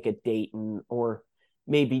have like a Dayton or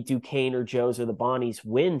maybe Duquesne or Joe's or the Bonnies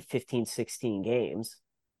win 15, 16 games.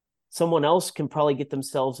 Someone else can probably get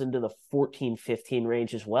themselves into the 14, 15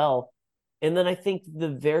 range as well. And then I think the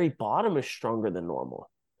very bottom is stronger than normal.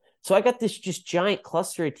 So I got this just giant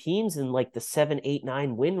cluster of teams in like the 7, 8,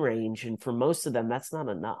 9 win range. And for most of them, that's not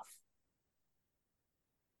enough.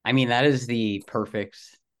 I mean, that is the perfect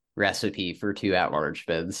recipe for 2 at-large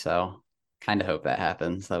bids. So kind of hope that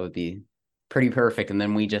happens. That would be pretty perfect. And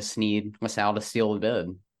then we just need LaSalle to steal the bid.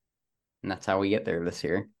 And that's how we get there this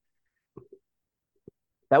year.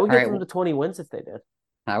 That would get them to 20 wins if they did.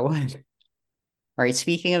 I would. All right.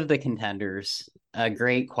 Speaking of the contenders, a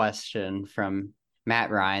great question from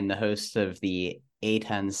Matt Ryan, the host of the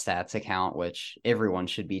A10 Stats account, which everyone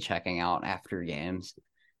should be checking out after games,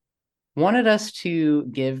 wanted us to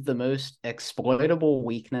give the most exploitable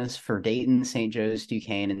weakness for Dayton, St. Joe's,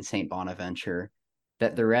 Duquesne, and St. Bonaventure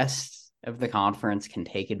that the rest of the conference can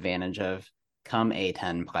take advantage of come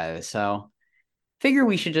A10 play. So figure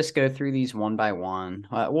we should just go through these one by one.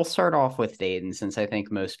 We'll start off with Dayton since I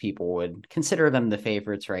think most people would consider them the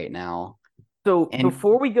favorites right now. So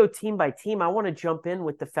before we go team by team, I want to jump in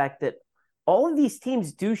with the fact that all of these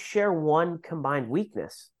teams do share one combined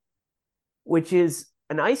weakness, which is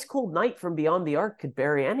an ice cold night from beyond the arc could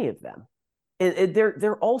bury any of them. And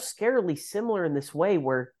they're all scarily similar in this way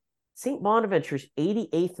where St. Bonaventure's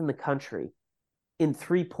 88th in the country in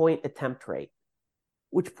 3-point attempt rate,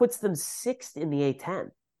 which puts them 6th in the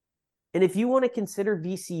A10. And if you want to consider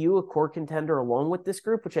VCU a core contender along with this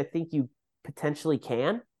group, which I think you potentially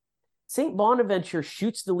can, St. Bonaventure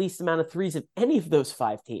shoots the least amount of threes of any of those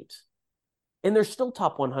 5 teams. And they're still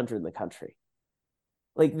top 100 in the country.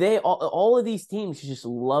 Like all of these teams just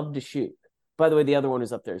love to shoot. By the way, the other one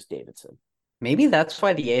who's up there is Davidson. Maybe that's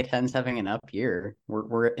why the A10's having an up year.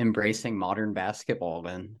 We're embracing modern basketball,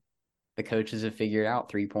 and the coaches have figured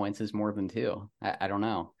out 3 points is more than 2. I don't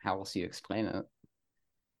know. How else do you explain it?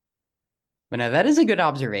 But no, that is a good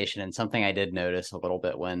observation and something I did notice a little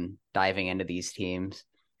bit when diving into these teams.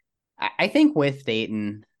 I think with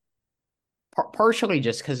Dayton, partially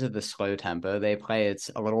just because of the slow tempo they play, it's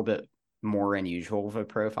a little bit more unusual of a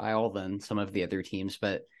profile than some of the other teams.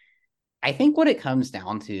 But I think what it comes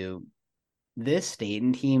down to, this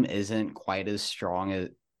Dayton team isn't quite as strong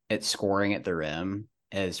at scoring at the rim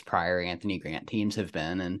as prior Anthony Grant teams have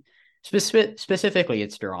been. And specifically,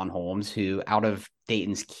 it's Deron Holmes, who out of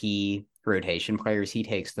Dayton's key rotation players, he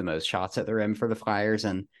takes the most shots at the rim for the Flyers.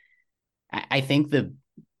 And I think the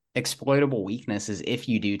exploitable weakness is if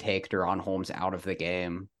you do take Deron Holmes out of the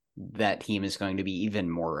game, that team is going to be even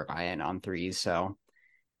more reliant on threes. So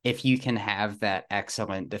if you can have that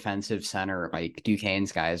excellent defensive center like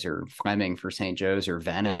Duquesne's guys or Fleming for St. Joe's or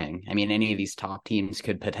Venning, I mean, any of these top teams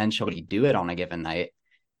could potentially do it on a given night.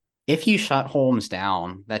 If you shut Holmes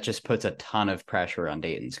down, that just puts a ton of pressure on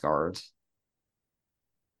Dayton's guards.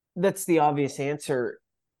 That's the obvious answer.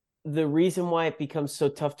 The reason why it becomes so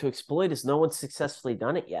tough to exploit is no one's successfully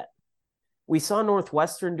done it yet. We saw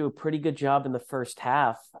Northwestern do a pretty good job in the first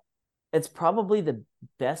half. It's probably the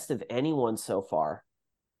best of anyone so far.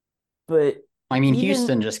 But I mean,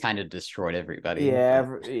 Houston just kind of destroyed everybody.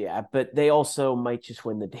 Yeah, but they also might just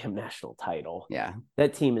win the damn national title. Yeah.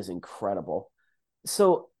 That team is incredible.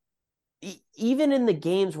 So even in the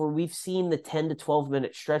games where we've seen the 10 to 12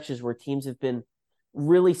 minute stretches where teams have been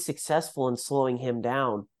really successful in slowing him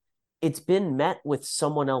down, it's been met with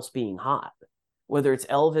someone else being hot. Whether it's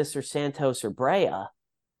Elvis or Santos or Brea,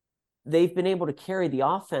 they've been able to carry the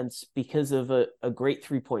offense because of a great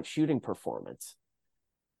 3-point shooting performance.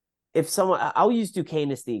 If someone, I'll use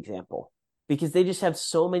Duquesne as the example, because they just have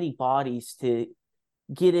so many bodies to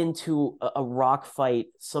get into a rock fight,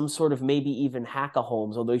 some sort of maybe even hack a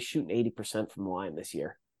Holmes, although he's shooting 80% from the line this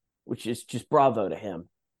year, which is just bravo to him.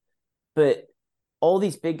 But all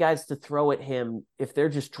these big guys to throw at him, if they're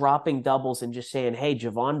just dropping doubles and just saying, hey,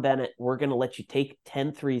 Javon Bennett, we're going to let you take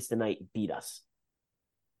 10 threes tonight and beat us.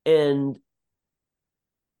 And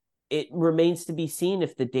it remains to be seen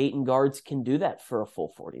if the Dayton guards can do that for a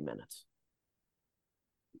full 40 minutes.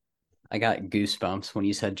 I got goosebumps when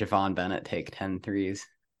you said Javon Bennett take 10 threes.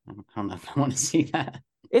 I don't know if I want to see that.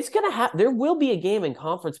 It's going to happen. There will be a game in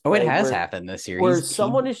conference Oh, it play has happened this year. where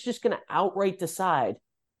someone is just going to outright decide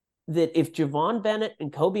that if Javon Bennett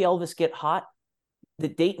and Kobe Elvis get hot,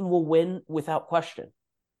 that Dayton will win without question.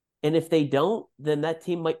 And if they don't, then that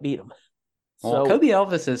team might beat them. Well, Kobe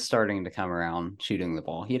Elvis is starting to come around shooting the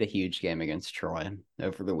ball. He had a huge game against Troy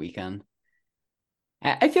over the weekend.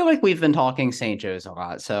 I feel like we've been talking St. Joe's a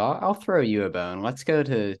lot, so I'll throw you a bone. Let's go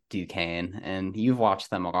to Duquesne, and you've watched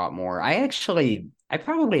them a lot more. I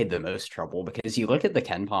probably had the most trouble because you look at the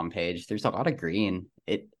KenPom page, there's a lot of green.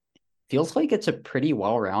 It feels like it's a pretty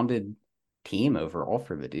well-rounded team overall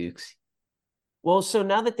for the Dukes. Well, so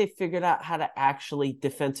now that they've figured out how to actually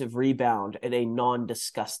defensive rebound at a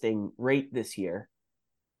non-disgusting rate this year,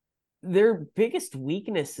 their biggest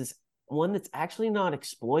weakness is one that's actually not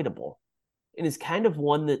exploitable and is kind of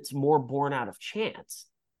one that's more born out of chance.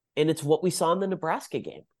 And it's what we saw in the Nebraska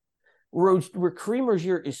game, where Kareem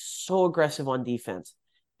Rozier is so aggressive on defense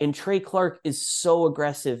and Trey Clark is so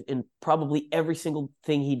aggressive in probably every single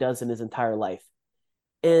thing he does in his entire life.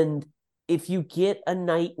 And if you get a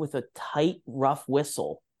night with a tight, rough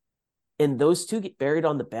whistle and those two get buried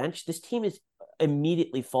on the bench, this team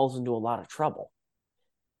immediately falls into a lot of trouble.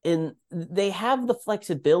 And they have the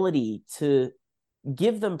flexibility to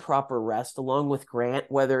give them proper rest along with Grant,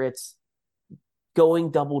 whether it's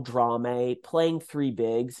going double drama, playing three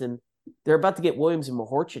bigs, and they're about to get Williams and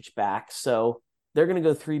Mahorcic back, so they're going to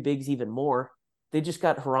go three bigs even more. They just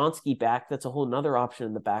got Horonsky back. That's a whole nother option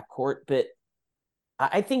in the backcourt. But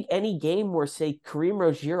I think any game where, say, Kareem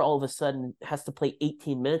Rozier all of a sudden has to play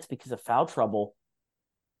 18 minutes because of foul trouble,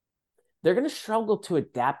 they're going to struggle to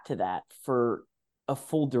adapt to that for a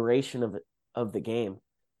full duration of the game.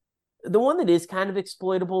 The one that is kind of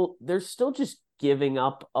exploitable, they're still just giving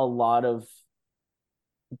up a lot of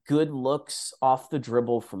good looks off the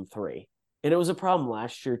dribble from three. And it was a problem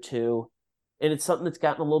last year too. And it's something that's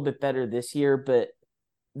gotten a little bit better this year, but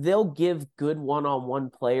they'll give good one-on-one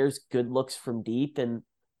players good looks from deep. And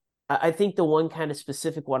I think the one kind of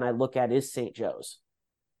specific one I look at is St. Joe's,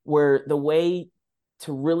 where the way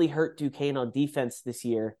to really hurt Duquesne on defense this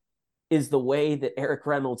year is the way that Eric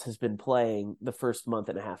Reynolds has been playing the first month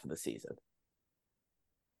and a half of the season.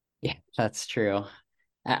 Yeah, that's true.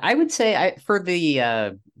 I would say for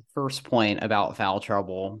the first point about foul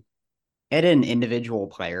trouble, at an individual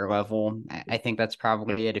player level, I think that's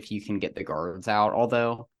probably it if you can get the guards out.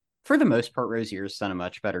 Although, for the most part, Rozier's done a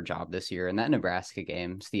much better job this year. And that Nebraska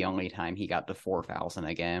game's the only time he got to 4 fouls in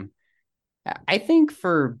a game. I think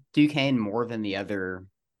for Duquesne, more than the other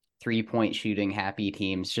 3-point shooting happy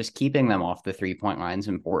teams, just keeping them off the 3-point line is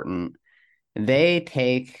important. They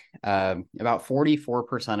take about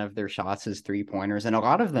 44% of their shots as 3-pointers, and a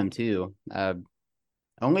lot of them too.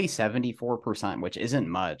 Only 74%, which isn't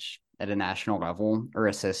much at a national level, are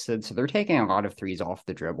assisted. So they're taking a lot of threes off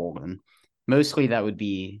the dribble. And mostly that would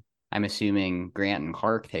be, I'm assuming, Grant and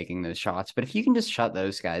Clark taking those shots. But if you can just shut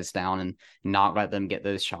those guys down and not let them get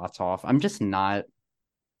those shots off, I'm just not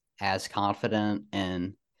as confident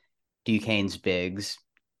in Duquesne's bigs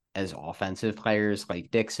as offensive players like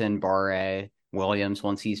Dixon, Barre, Williams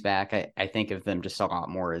once he's back. I think of them just a lot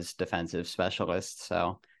more as defensive specialists.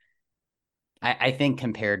 So I think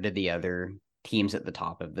compared to the other teams at the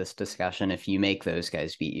top of this discussion, if you make those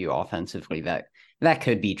guys beat you offensively, that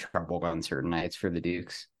could be trouble on certain nights for the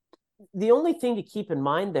Dukes. The only thing to keep in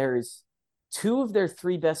mind there is 2 of their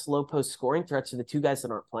 3 best low post scoring threats are the 2 guys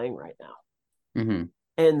that aren't playing right now. Mm-hmm.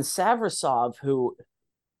 And Savrasov, who,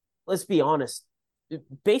 let's be honest,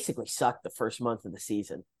 basically sucked the first month of the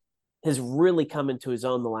season, has really come into his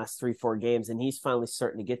own the last 3-4 games, and he's finally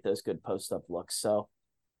starting to get those good post-up looks. So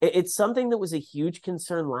it's something that was a huge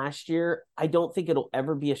concern last year. I don't think it'll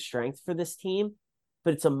ever be a strength for this team,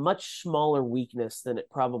 but it's a much smaller weakness than it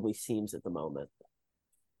probably seems at the moment.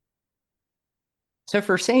 So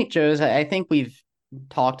for St. Joe's, I think we've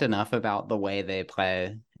talked enough about the way they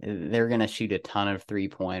play. They're going to shoot a ton of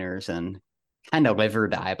 3-pointers and kind of live or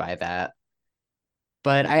die by that.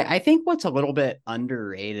 But I think what's a little bit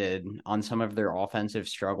underrated on some of their offensive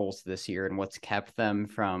struggles this year and what's kept them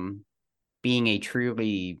from being a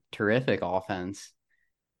truly terrific offense,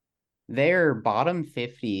 they're bottom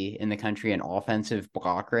 50 in the country in offensive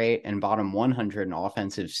block rate and bottom 100 in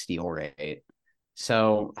offensive steal rate.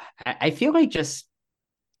 So I feel like just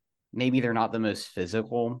maybe they're not the most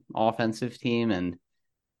physical offensive team. And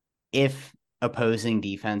if opposing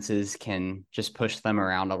defenses can just push them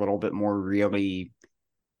around a little bit more, really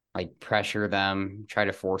like pressure them, try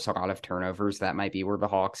to force a lot of turnovers, that might be where the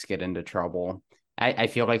Hawks get into trouble. I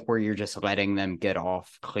feel like where you're just letting them get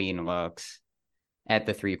off clean looks at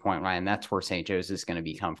the 3-point line, that's where St. Joe's is going to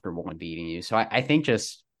be comfortable in beating you. So I think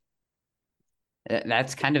just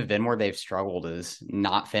that's kind of been where they've struggled, is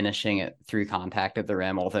not finishing it through contact at the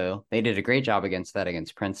rim, although they did a great job against that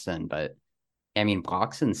against Princeton. But I mean,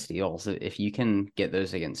 blocks and steals, if you can get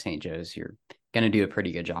those against St. Joe's, you're going to do a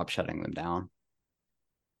pretty good job shutting them down.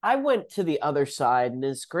 I went to the other side, and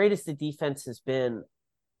as great as the defense has been,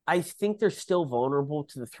 I think they're still vulnerable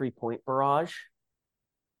to the 3-point barrage.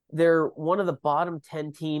 They're one of the bottom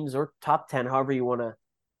 10 teams, or top 10, however you want to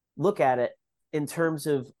look at it, in terms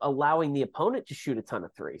of allowing the opponent to shoot a ton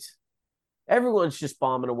of threes. Everyone's just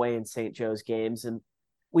bombing away in St. Joe's games. And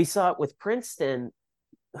we saw it with Princeton,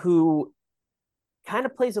 who kind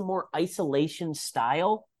of plays a more isolation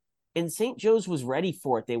style. And St. Joe's was ready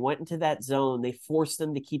for it. They went into that zone. They forced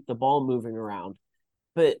them to keep the ball moving around.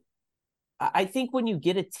 But I think when you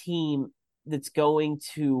get a team that's going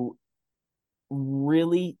to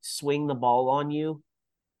really swing the ball on you,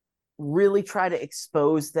 really try to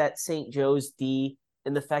expose that St. Joe's D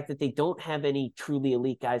and the fact that they don't have any truly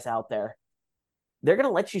elite guys out there, they're going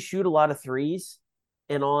to let you shoot a lot of threes.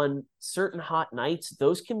 And on certain hot nights,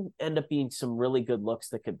 those can end up being some really good looks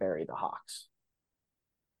that could bury the Hawks.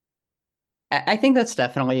 I think that's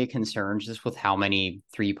definitely a concern just with how many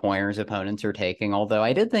 3-pointers opponents are taking. Although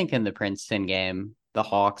I did think in the Princeton game, the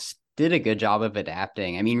Hawks did a good job of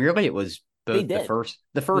adapting. I mean, really, it was They both the did. first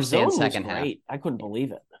The and zone was second half. great. I couldn't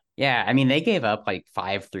believe it. Yeah, I mean, they gave up like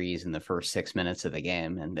 5 threes in the first 6 minutes of the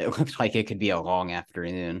game, and it looked like it could be a long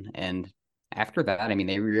afternoon. And after that, I mean,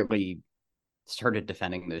 they really started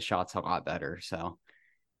defending those shots a lot better. So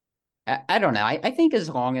I don't know. I think as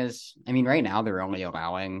long as, I mean, right now they're only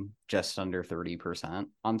allowing just under 30%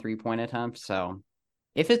 on 3-point attempts. So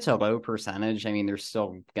if it's a low percentage, I mean, they're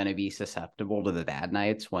still going to be susceptible to the bad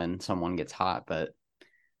nights when someone gets hot. But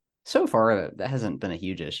so far, that hasn't been a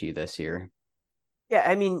huge issue this year. Yeah,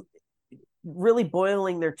 I mean, really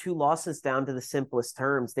boiling their 2 losses down to the simplest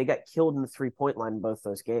terms, they got killed in the 3-point line in both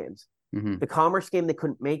those games. Mm-hmm. The Commerce game, they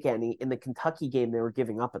couldn't make any. In the Kentucky game, they were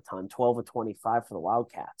giving up a ton, 12 of 25 for the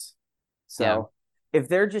Wildcats. Yeah. So if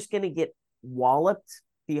they're just going to get walloped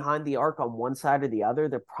behind the arc on one side or the other,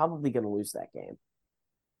 they're probably going to lose that game.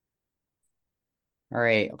 All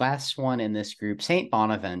right, last one in this group, St.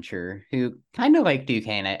 Bonaventure, who kind of like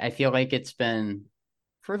Duquesne. I feel like it's been,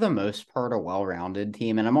 for the most part, a well-rounded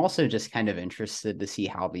team. And I'm also just kind of interested to see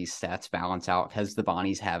how these stats balance out, because the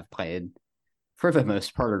Bonnies have played, for the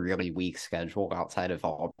most part, a really weak schedule outside of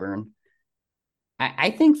Auburn.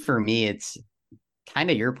 I think for me, it's kind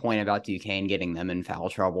of your point about Duquesne getting them in foul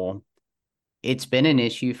trouble. It's been an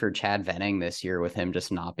issue for Chad Venning this year with him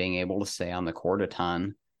just not being able to stay on the court a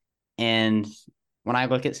ton. And when I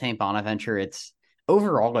look at St. Bonaventure, it's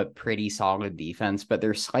overall a pretty solid defense, but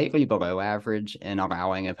they're slightly below average in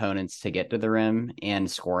allowing opponents to get to the rim and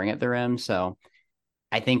scoring at the rim. So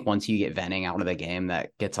I think once you get Venning out of the game,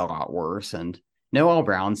 that gets a lot worse. And Noel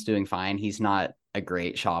Brown's doing fine. He's not a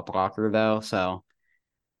great shot blocker, though. So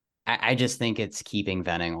I just think it's keeping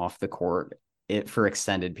Venning off the court for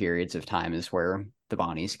extended periods of time is where the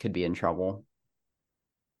Bonnies could be in trouble.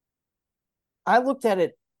 I looked at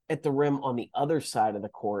it at the rim on the other side of the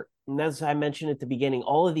court. And as I mentioned at the beginning,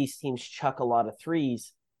 all of these teams chuck a lot of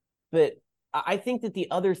threes. But I think that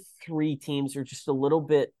the other 3 teams are just a little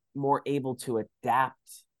bit more able to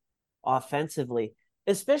adapt offensively,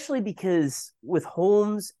 especially because with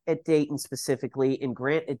Holmes at Dayton specifically and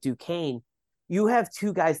Grant at Duquesne, you have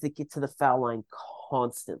 2 guys that get to the foul line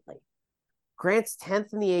constantly. Grant's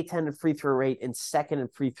 10th in the A10 in free throw rate and 2nd in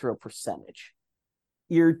free throw percentage.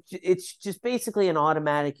 It's just basically an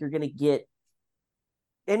automatic. You're going to get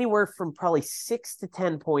anywhere from probably 6 to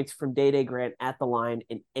 10 points from Day Grant at the line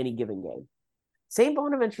in any given game. St.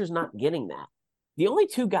 Bonaventure's not getting that. The only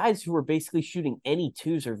 2 guys who are basically shooting any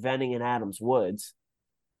twos are Venning and Adams Woods.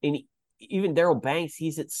 And even Daryl Banks,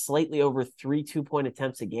 he's at slightly over 3 2-point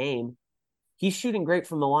attempts a game. He's shooting great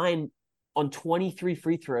from the line on 23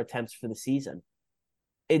 free throw attempts for the season.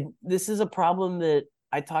 This is a problem that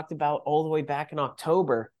I talked about all the way back in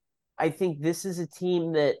October. I think this is a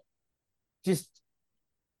team that just,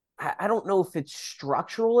 I don't know if it's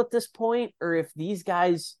structural at this point or if these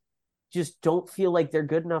guys just don't feel like they're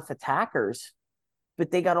good enough attackers,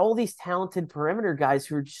 but they got all these talented perimeter guys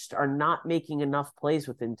who are not making enough plays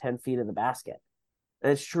within 10 feet of the basket.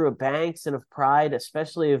 And it's true of Banks and of Pride,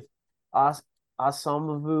 especially of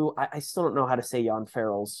Asamoah. I still don't know how to say Jan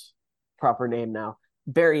Farrell's proper name now.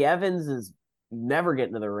 Barry Evans is never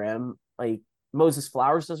getting to the rim. Like Moses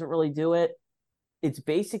Flowers doesn't really do it. It's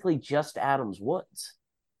basically just Adams Woods.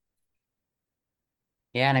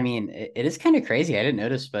 Yeah, and I mean, it is kind of crazy. I didn't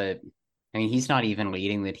notice, but I mean, he's not even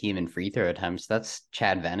leading the team in free throw attempts. That's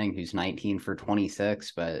Chad Venning, who's 19 for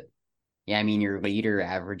 26. But yeah, I mean, your leader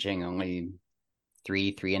averaging only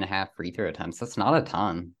three and a half free throw attempts. That's not a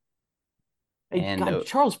ton. And And God,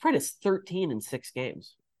 Charles Pritt is 13 in 6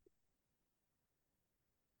 games.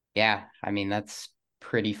 yeah, I mean, that's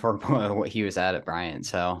pretty far below what he was at Bryant.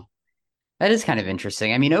 So that is kind of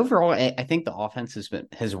interesting. I mean, overall, I think the offense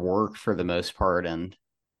has worked for the most part, and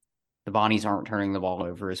the Bonnies aren't turning the ball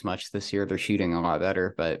over as much this year. They're shooting a lot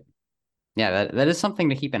better, but yeah, that is something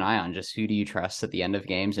to keep an eye on. Just who do you trust at the end of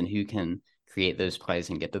games and who can create those plays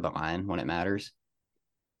and get to the line when it matters.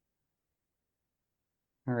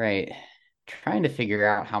 All right. Trying to figure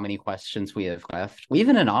out how many questions we have left. We have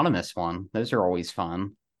an anonymous one. Those are always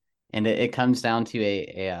fun. And it comes down to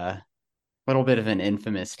a little bit of an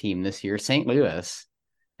infamous team this year, St. Louis.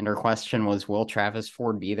 And our question was, will Travis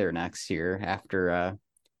Ford be there next year after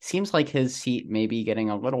seems like his seat may be getting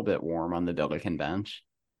a little bit warm on the Billiken bench.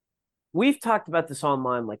 We've talked about this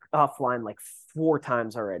online, like offline, like 4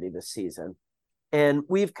 times already this season. And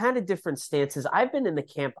we have kind of different stances. I've been in the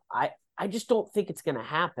camp. I just don't think it's going to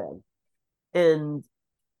happen. And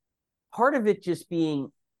part of it just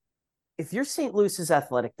being, if you're St. Louis's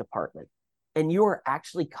athletic department and you are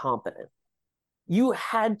actually competent, you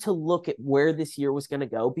had to look at where this year was going to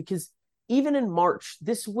go, because even in March,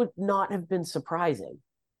 this would not have been surprising.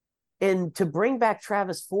 And to bring back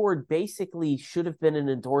Travis Ford basically should have been an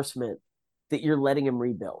endorsement that you're letting him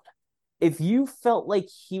rebuild. If you felt like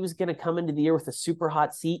he was going to come into the year with a super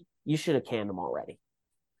hot seat, you should have canned him already.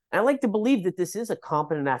 I like to believe that this is a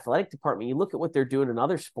competent athletic department. You look at what they're doing in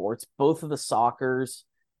other sports, both of the soccers,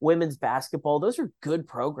 women's basketball, those are good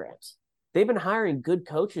programs. They've been hiring good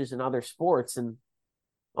coaches in other sports. And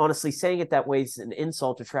honestly, saying it that way is an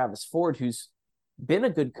insult to Travis Ford, who's been a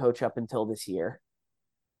good coach up until this year.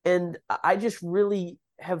 And I just really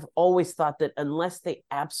have always thought that unless they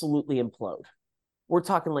absolutely implode, we're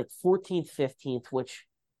talking like 14th, 15th, which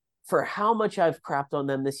for how much I've crapped on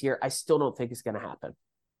them this year, I still don't think it's going to happen.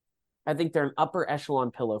 I think they're an upper echelon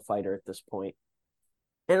pillow fighter at this point.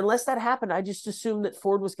 And unless that happened, I just assumed that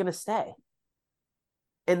Ford was going to stay.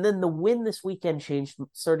 And then the win this weekend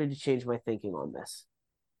started to change my thinking on this.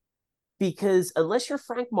 Because unless you're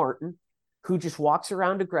Frank Martin, who just walks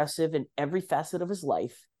around aggressive in every facet of his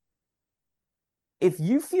life, if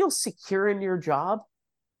you feel secure in your job,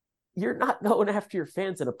 you're not going after your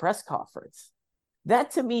fans at a press conference.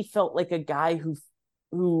 That to me felt like a guy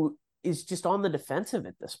who is just on the defensive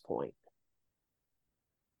at this point.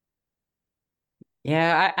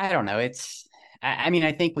 Yeah, I don't know. I mean,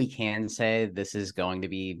 I think we can say this is going to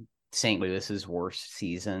be St. Louis's worst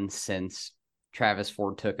season since Travis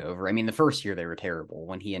Ford took over. I mean, the first year they were terrible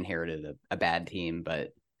when he inherited a bad team, but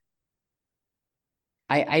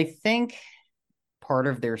I think part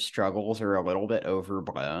of their struggles are a little bit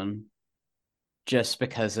overblown just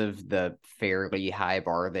because of the fairly high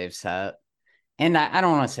bar they've set. And I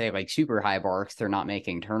don't want to say like super high bar because they're not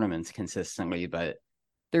making tournaments consistently, but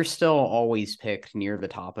they're still always picked near the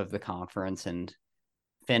top of the conference and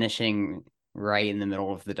finishing right in the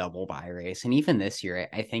middle of the double bye race. And even this year,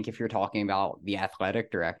 I think if you're talking about the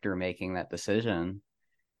athletic director making that decision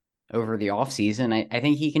over the offseason, I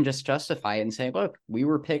think he can just justify it and say, look, we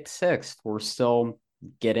were picked sixth. We're still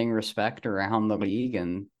getting respect around the league,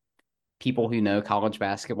 and people who know college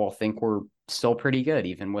basketball think we're still pretty good,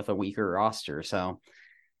 even with a weaker roster. So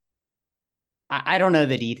I don't know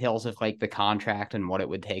the details of like the contract and what it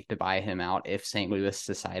would take to buy him out if St. Louis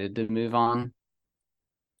decided to move on.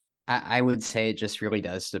 I would say it just really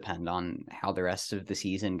does depend on how the rest of the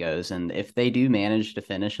season goes. And if they do manage to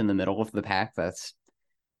finish in the middle of the pack, that's,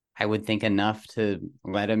 I would think, enough to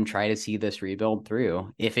let him try to see this rebuild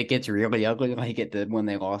through. If it gets really ugly like it did when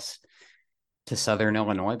they lost to Southern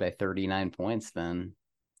Illinois by 39 points, then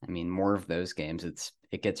I mean, more of those games,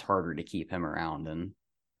 it gets harder to keep him around. And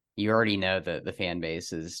you already know that the fan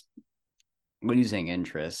base is losing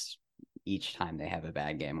interest each time they have a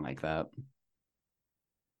bad game like that.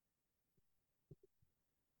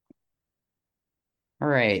 All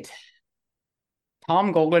right.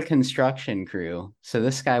 Tom Gola construction crew. So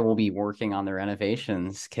this guy will be working on the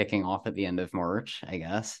renovations kicking off at the end of March, I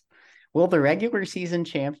guess. Will the regular season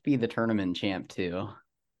champ be the tournament champ too?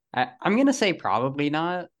 I'm going to say probably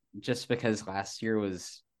not, just because last year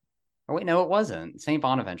was. Oh, wait, no, it wasn't. St.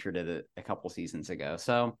 Bonaventure did it a couple seasons ago.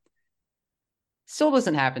 So Still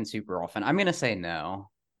doesn't happen super often. I'm gonna say no,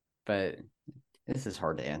 but this is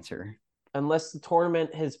hard to answer. Unless the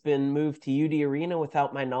tournament has been moved to UD Arena,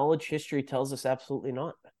 without my knowledge, history tells us absolutely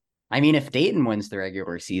not. I mean, if Dayton wins the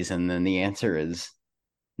regular season, then the answer is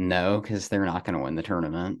no, because they're not going to win the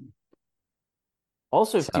tournament.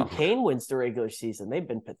 Also, if So Duquesne wins the regular season, they've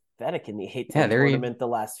been pathetic in the yeah, A10 tournament the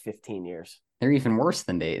last 15 years. they're even worse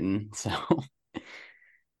than Dayton. So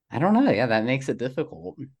I don't know. Yeah, that makes it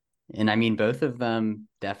difficult. And I mean, both of them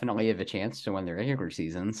definitely have a chance to win the regular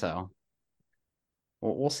season. So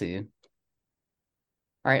we'll see.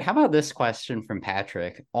 All right. How about this question from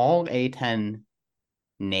Patrick? All A10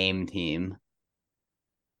 name team,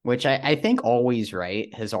 which I think Always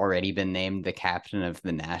Right has already been named the captain of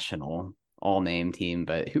the national all name team.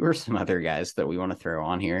 But who are some other guys that we want to throw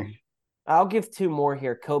on here? I'll give two more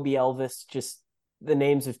here. Kobe Elvis, just the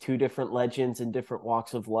names of two different legends in different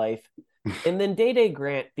walks of life. And then Day Day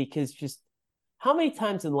Grant, because just how many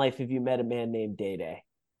times in life have you met a man named Day Day?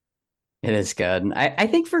 It is good. I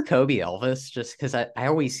think for Kobe Elvis, just because I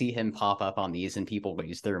always see him pop up on these and people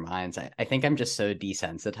lose their minds. I think I'm just so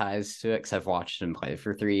desensitized to it because I've watched him play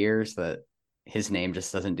for 3 years that his name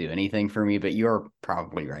just doesn't do anything for me. But you're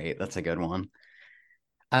probably right. That's a good one.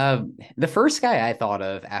 The first guy I thought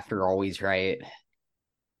of after Always Right,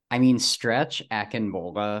 I mean, Stretch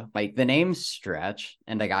Akinbola, like the name Stretch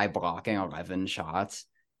and a guy blocking 11 shots.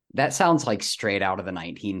 That sounds like straight out of the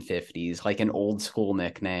 1950s, like an old school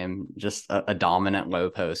nickname, just a dominant low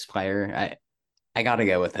post player. I got to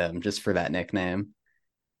go with him just for that nickname.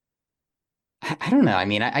 I don't know. I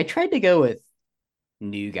mean, I tried to go with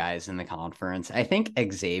new guys in the conference. I think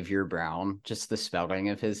Xavier Brown, just the spelling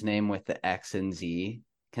of his name with the X and Z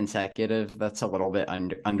consecutive, that's a little bit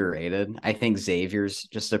underrated. I think Xavier's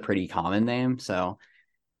just a pretty common name, so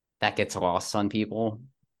that gets lost on people.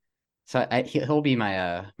 So he'll be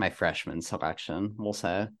my freshman selection, we'll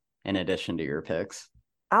say, in addition to your picks.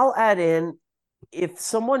 I'll add in if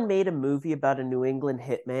someone made a movie about a New England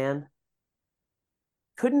hitman,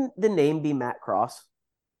 couldn't the name be Matt Cross?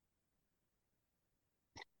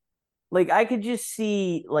 Like I could just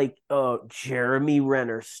see like Jeremy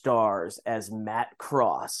Renner stars as Matt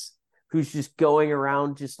Cross, who's just going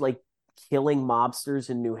around just like killing mobsters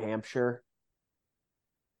in New Hampshire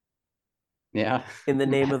Yeah. in the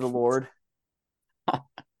name of the Lord.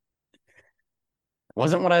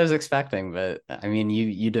 Wasn't what I was expecting, but I mean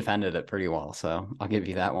you defended it pretty well, so I'll give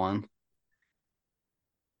you that one.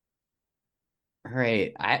 All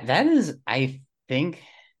right. That is, I think,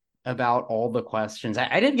 about all the questions.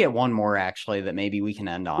 I did get one more actually that maybe we can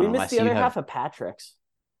end on, We missed unless the you other have. half of Patrick's.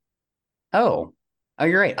 Oh, oh,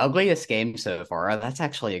 you're right. Ugliest game so far. That's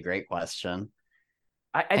actually a great question.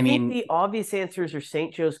 I I think mean, the obvious answers are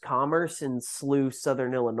St. Joe's Commerce and SLU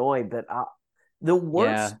Southern Illinois, but the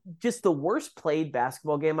worst, yeah. just the worst played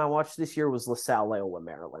basketball game I watched this year was LaSalle Loyola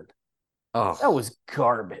Maryland. Oh, That was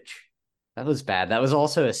garbage. that was bad. That was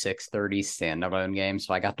also a 6:30 standalone game,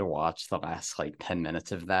 so I got to watch the last like 10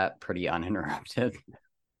 minutes of that pretty uninterrupted.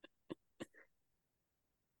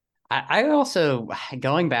 I also,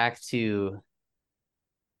 going back to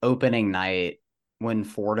opening night when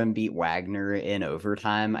Fordham beat Wagner in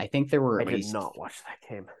overtime, I think there were I at did least, not watch that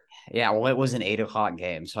game. yeah, well, it was an 8 o'clock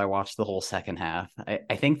game, so I watched the whole second half.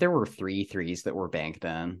 I think there were three threes that were banked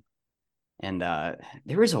in. And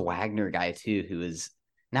there was a Wagner guy too who is,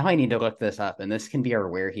 now I need to look this up, and this can be our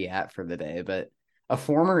where he at for the day, but a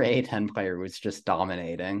former A10 player was just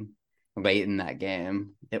dominating late in that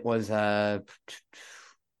game. It was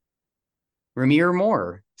Ramir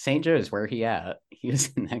Moore, St. Joe's, where he at? He was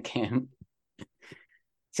in that game.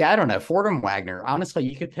 See, I don't know. Fordham Wagner. Honestly,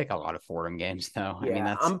 you could pick a lot of Fordham games though. I mean, Yeah,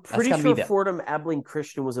 that's I'm that's pretty got to be sure the. Fordham Abilene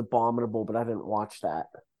Christian was abominable, but I didn't watch that.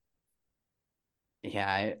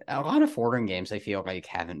 Yeah, a lot of Fordham games I feel like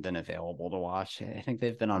haven't been available to watch. I think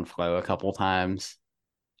they've been on Flow a couple times.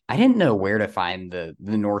 I didn't know where to find the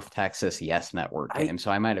North Texas Yes Network I game,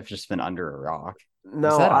 so I might have just been under a rock. Is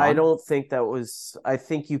No, that I on? don't think that was. I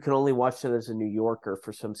think you can only watch it as a New Yorker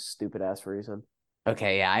for some stupid ass reason.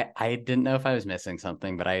 Okay, yeah, I didn't know if I was missing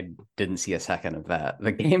something, but I didn't see a second of that.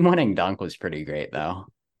 The game-winning dunk was pretty great, though.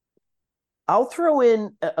 I'll throw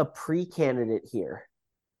in a pre candidate here.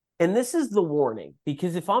 And this is the warning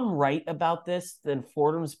because if I'm right about this, then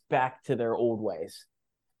Fordham's back to their old ways.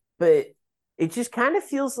 But it just kind of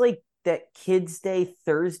feels like that Kids Day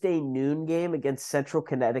Thursday noon game against Central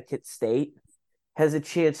Connecticut State has a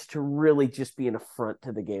chance to really just be an affront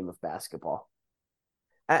to the game of basketball.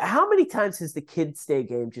 How many times has the Kids Day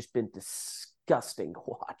game just been disgusting to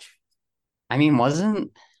watch? I mean, was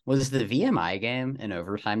the VMI game in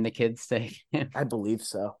overtime the kids' day? I believe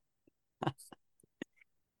so.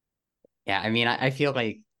 Yeah, I mean, I feel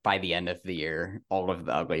like by the end of the year, all of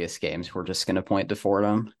the ugliest games we're just going to point to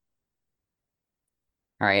Fordham.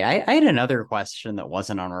 All right, I had another question that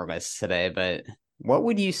wasn't on our list today, but what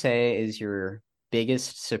would you say is your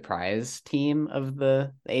biggest surprise team of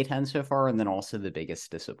the A10 so far, and then also the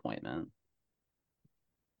biggest disappointment?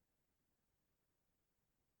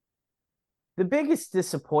 The biggest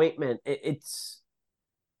disappointment, it's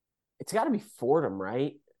got to be Fordham,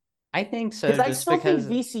 right? I think so, Because I just still think because.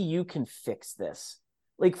 VCU can fix this.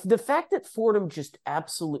 Like the fact that Fordham just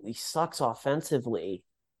absolutely sucks offensively,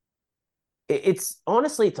 it's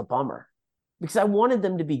honestly it's a bummer because I wanted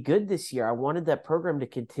them to be good this year. I wanted that program to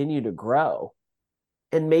continue to grow,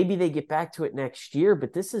 and maybe they get back to it next year.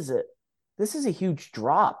 But this is a huge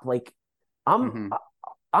drop. Like I'm Mhm.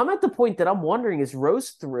 I'm at the point that I'm wondering, is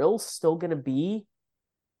Rose Thrill still going to be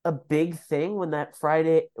a big thing when that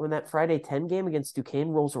Friday 10 game against Duquesne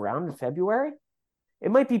rolls around in February? It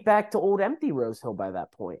might be back to old empty Rose Hill by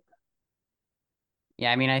that point.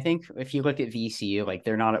 Yeah, I mean, I think if you look at VCU, like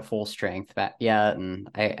they're not at full strength yet, and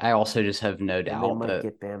I also just have no And they doubt might that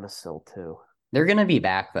get Bama still too. they're going to be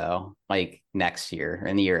back though, like next year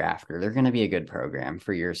and the year after. They're going to be a good program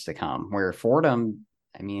for years to come. Where Fordham,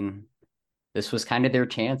 I mean, this was kind of their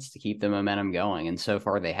chance to keep the momentum going, and so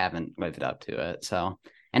far they haven't lived up to it. So,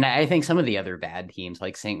 and I think some of the other bad teams,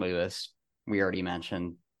 like St. Louis, we already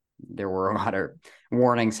mentioned, there were a lot of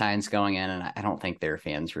warning signs going in, and I don't think their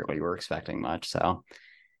fans really were expecting much. So,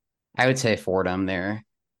 I would say Fordham there.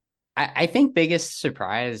 I think biggest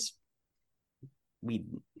surprise we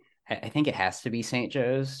I think it has to be St.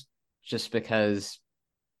 Joe's, just because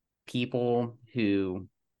people who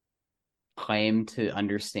claim to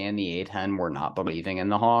understand the A10 were not believing in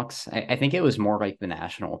the Hawks. I think it was more like the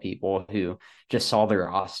national people who just saw their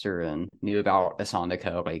roster and knew about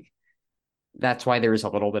Asondico. Like that's why there was a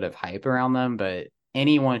little bit of hype around them. But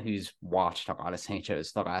anyone who's watched a lot of St.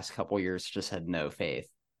 Joe's the last couple of years just had no faith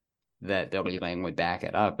that Billy Lang would back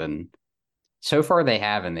it up. And so far they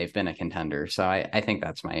have, and they've been a contender. So I think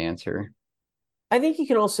that's my answer. I think you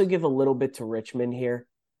can also give a little bit to Richmond here.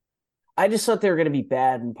 I just thought they were going to be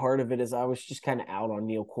bad, and part of it is I was just kind of out on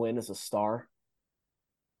Neil Quinn as a star.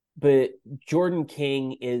 But Jordan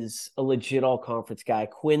King is a legit all conference guy.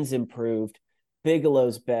 Quinn's improved.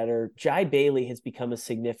 Bigelow's better. Jai Bailey has become a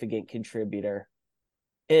significant contributor.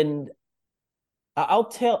 And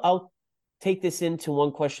I'll take this into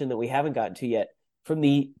one question that we haven't gotten to yet from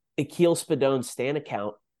the Akil Spadone Stan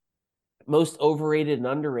account. Most overrated and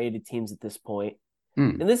underrated teams at this point.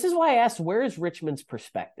 Hmm. And this is why I asked, where is Richmond's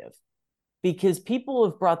perspective? Because people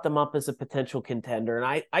have brought them up as a potential contender,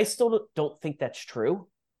 and I still don't think that's true.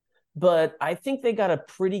 But I think they got a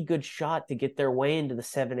pretty good shot to get their way into the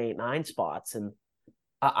 7, 8, 9 spots. And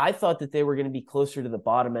I thought that they were going to be closer to the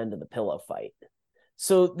bottom end of the pillow fight.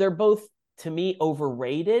 So they're both, to me,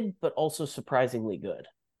 overrated, but also surprisingly good.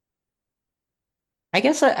 I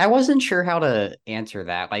guess I wasn't sure how to answer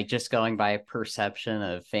that. Like just going by perception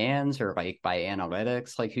of fans or like by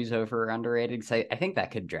analytics, like who's over or underrated. Because I think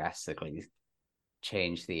that could drastically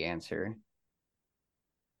change the answer.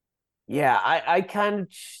 Yeah, I kind of,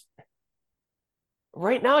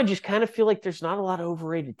 right now, I just kind of feel like there's not a lot of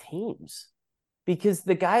overrated teams because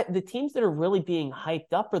the teams that are really being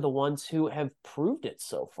hyped up are the ones who have proved it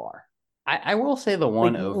so far. I will say the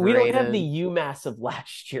Like one we don't have the overrated. UMass of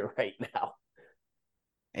last year right now.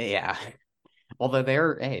 Yeah. Although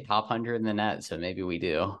they're top 100 in the net, so maybe we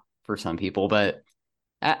do for some people. But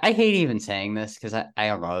I hate even saying this because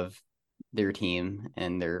I love their team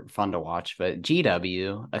and they're fun to watch. But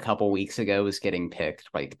GW a couple weeks ago was getting picked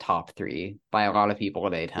like top three by a lot of people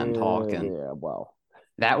at A10 Talk, and Yeah, well,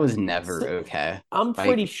 that was never so okay. I'm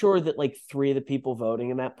pretty Like sure that like three of the people voting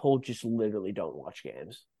in that poll just literally don't watch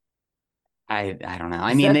games. I don't know.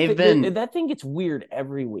 I Because mean, they've been that thing gets weird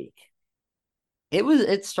every week.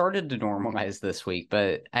 it started to normalize this week,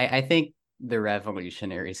 but I think the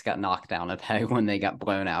Revolutionaries got knocked down a peg when they got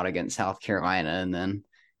blown out against South Carolina and then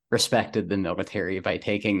respected the military by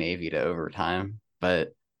taking Navy to overtime. But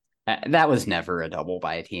that was never a double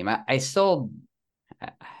by a team. I still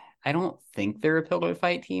I don't think they're a pillow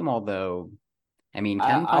fight team, although I mean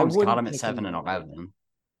I Ken I Palm's got wouldn't them at pick them now. 7-11.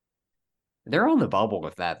 They're on the bubble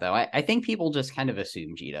with that though. I think people just kind of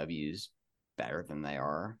assume GW's better than they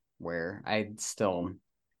are, where I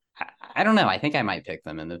don't know. I think I might pick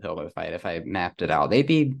them in the pillow fight if I mapped it out. They'd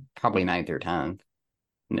be probably ninth or 10th.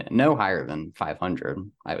 No higher than 500,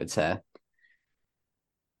 I would say.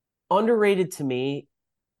 Underrated to me,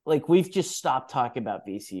 like we've just stopped talking about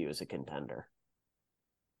VCU as a contender.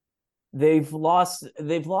 They've lost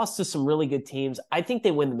to some really good teams. I think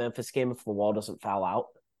they win the Memphis game if the wall doesn't foul out.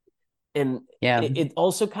 And Yeah. it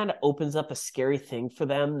also kind of opens up a scary thing for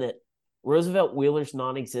them that Roosevelt Wheeler's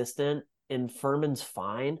non-existent and Furman's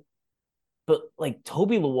fine, but like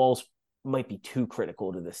Toby Lawal's might be too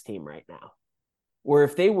critical to this team right now. Where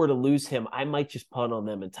if they were to lose him, I might just punt on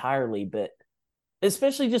them entirely. But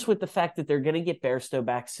especially just with the fact that they're going to get Bairstow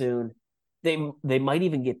back soon, they might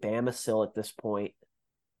even get Bama still at this point.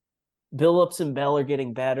 Billups and Bell are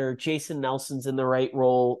getting better. Jason Nelson's in the right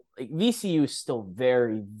role. Like VCU is still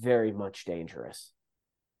very, very much dangerous.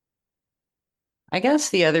 I guess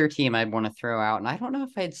the other team I'd want to throw out, and I don't know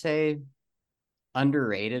if I'd say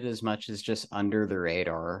underrated as much as just under the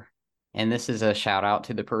radar. And this is a shout out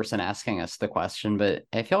to the person asking us the question, but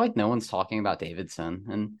I feel like no one's talking about Davidson.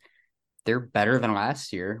 And they're better than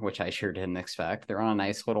last year, which I sure didn't expect. They're on a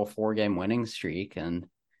nice little 4-game winning streak, and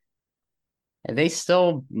they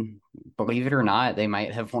still, believe it or not, they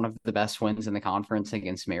might have one of the best wins in the conference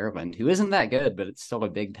against Maryland, who isn't that good, but it's still a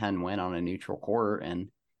Big Ten win on a neutral court. And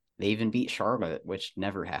they even beat Charlotte, which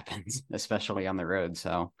never happens, especially on the road.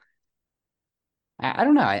 So I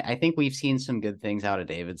don't know. I think we've seen some good things out of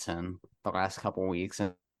Davidson the last couple of weeks,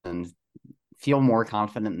 and feel more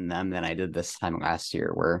confident in them than I did this time last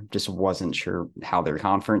year, where just wasn't sure how their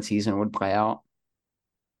conference season would play out.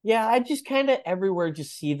 Yeah, I just kind of everywhere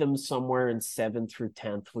just see them somewhere in 7th through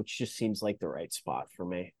 10th, which just seems like the right spot for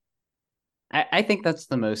me. I think that's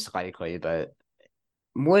the most likely, but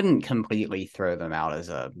wouldn't completely throw them out as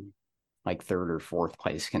a like third or fourth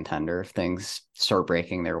place contender if things start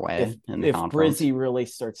breaking their way in the If conference. Brizzy really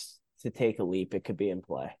starts to take a leap, it could be in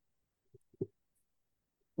play.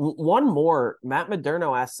 One more, Matt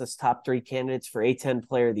Moderno asked us top 3 candidates for A10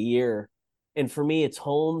 Player of the Year, and for me, it's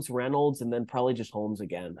Holmes, Reynolds, and then probably just Holmes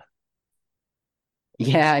again.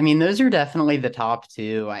 Yeah, I mean, those are definitely the top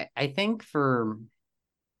two. I think for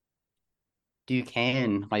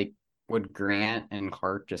Duquesne, like, would Grant and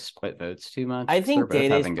Clark just split votes too much? I Because they're think both Day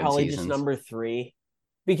Day's having good probably just seasons. number 3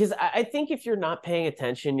 because I think if you're not paying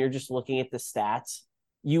attention, you're just looking at the stats,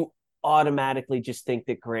 you automatically just think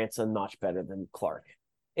that Grant's a notch better than Clark.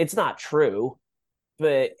 It's not true,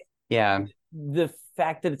 but Yeah, the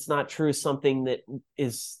fact that it's not true is something that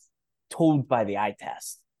is told by the eye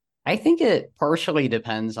test. I think it partially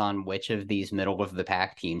depends on which of these middle of the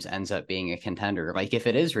pack teams ends up being a contender. Like if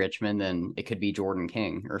it is Richmond, then it could be Jordan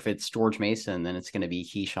King, or if it's George Mason, then it's going to be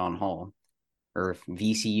Keyshawn Hall, or if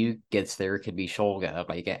VCU gets there, it could be Shulga.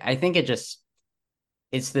 Like I think it's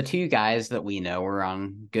the two guys that we know are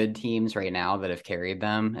on good teams right now that have carried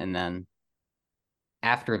them, and then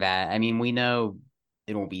after that, I mean, we know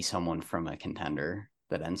it'll be someone from a contender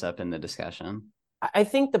that ends up in the discussion. I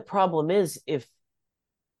think the problem is if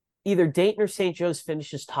either Dayton or St. Joe's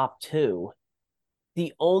finishes top 2,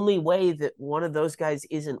 the only way that one of those guys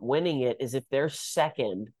isn't winning it is if they're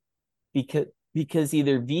second because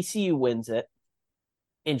either VCU wins it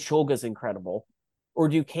and Shulga's incredible, or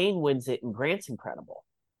Duquesne wins it and Grant's incredible.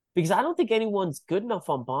 Because I don't think anyone's good enough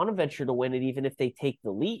on Bonaventure to win it, even if they take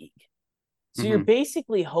the league. So you're Mm-hmm.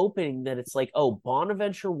 basically hoping that it's like, oh,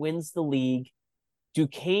 Bonaventure wins the league,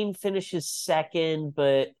 Duquesne finishes second,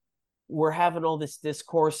 but we're having all this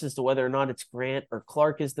discourse as to whether or not it's Grant or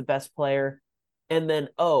Clark is the best player. And then,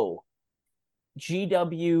 oh,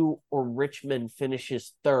 GW or Richmond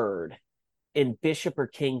finishes third, and Bishop or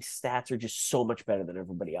King's stats are just so much better than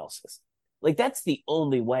everybody else's. Like, that's the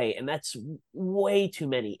only way, and that's way too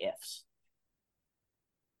many ifs.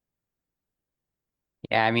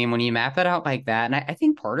 Yeah, I mean, when you map it out like that, and I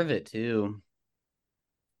think part of it too,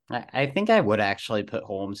 I think I would actually put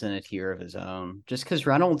Holmes in a tier of his own, just because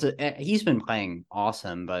Reynolds, he's been playing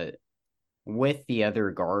awesome, but with the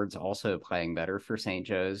other guards also playing better for St.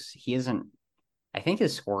 Joe's, he isn't. I think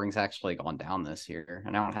his scoring's actually gone down this year,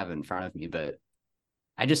 and I don't have it in front of me, but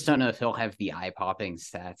I just don't know if he'll have the eye popping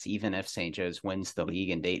stats, even if St. Joe's wins the league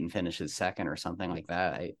and Dayton finishes second or something like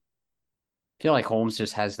that. I feel like Holmes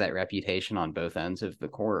just has that reputation on both ends of the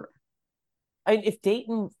court. If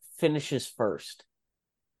Dayton finishes first,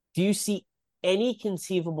 do you see any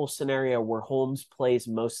conceivable scenario where Holmes plays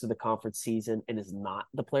most of the conference season and is not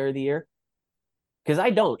the player of the year? Because I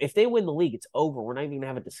don't. If they win the league, it's over. We're not even going to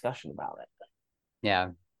have a discussion about it. Yeah,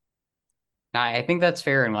 I think that's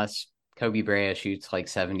fair unless Kobe Brea shoots like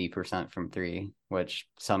 70% from three, which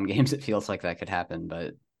some games it feels like that could happen,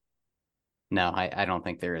 but no, I don't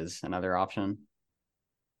think there is another option.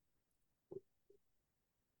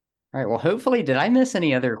 All right. Well, hopefully, did I miss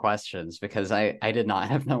any other questions? Because I did not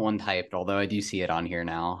have that one typed, although I do see it on here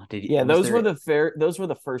now. Yeah, Was those were there?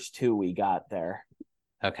 the first 2 we got there.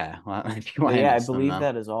 Okay. Well, if you But want to yeah, I miss them believe then.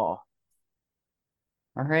 that is all.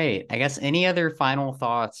 All right. I guess any other final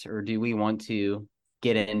thoughts, or do we want to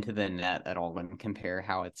get into the net at all and compare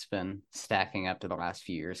how it's been stacking up to the last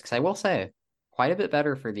few years. Because I will say, quite a bit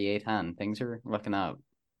better for the A10. Things are looking up.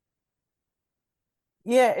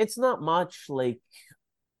 Yeah, it's not much.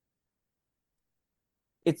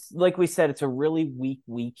 It's like we said, it's a really weak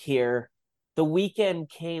week here. The weekend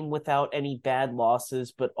came without any bad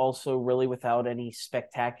losses, but also really without any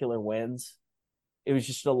spectacular wins. It was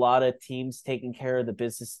just a lot of teams taking care of the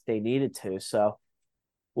business they needed to. So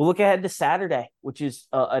we'll look ahead to Saturday, which is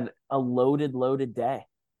a loaded day.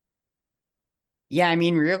 Yeah, I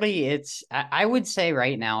mean, really, I would say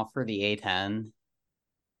right now for the A10,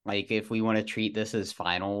 like if we want to treat this as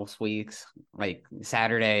finals weeks, like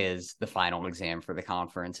Saturday is the final exam for the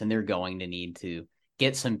conference, and they're going to need to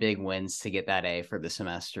get some big wins to get that A for the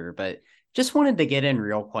semester. But just wanted to get in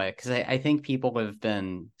real quick because I think people have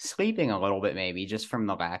been sleeping a little bit, maybe just from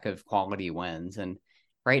the lack of quality wins. And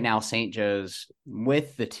right now, St. Joe's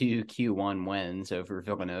with the two Q1 wins over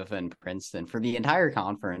Villanova and Princeton for the entire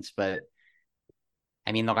conference, but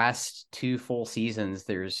I mean, the last two full seasons,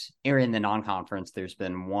 or in the non-conference, there's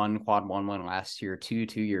been one quad one win last year, 2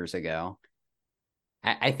 years ago.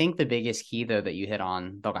 I think the biggest key, though, that you hit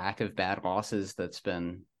on the lack of bad losses that's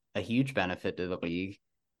been a huge benefit to the league.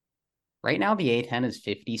 Right now, the A10 is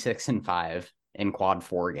 56-5 in quad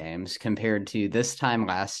four games compared to this time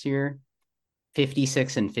last year,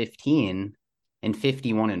 56-15 and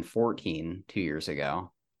 51-14 2 years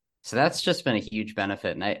ago. So that's just been a huge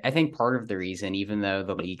benefit. And I think part of the reason, even though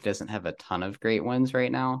the league doesn't have a ton of great wins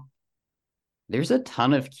right now, there's a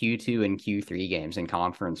ton of Q2 and Q3 games in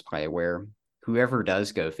conference play where whoever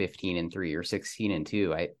does go 15-3 or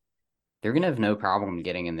 16-2, they're gonna have no problem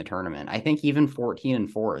getting in the tournament. I think even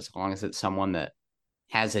 14-4, as long as it's someone that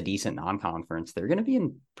has a decent non-conference, they're gonna be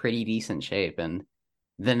in pretty decent shape. And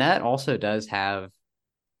the net also does have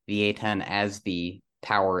the A10 as the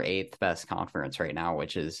power eighth best conference right now,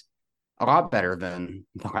 which is a lot better than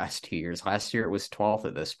the last 2 years. Last year it was 12th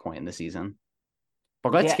at this point in the season.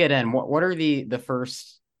 But let's Yeah. get in. What are the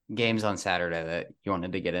first games on Saturday that you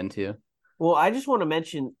wanted to get into? Well, I just want to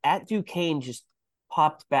mention at Duquesne just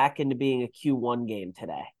popped back into being a Q1 game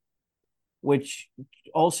today, which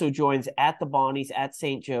also joins at the Bonnies, at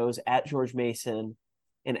St. Joe's, at George Mason,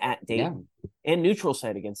 and at Yeah. Dayton. And neutral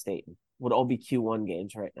site against Dayton would all be Q1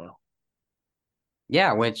 games right now.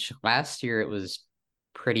 Yeah, which last year it was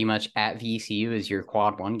pretty much at VCU as your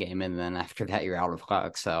quad one game, and then after that you're out of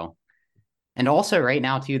luck. So, and also right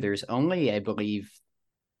now too, there's only I believe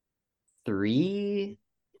 3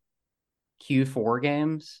 Q4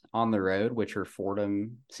 games on the road, which are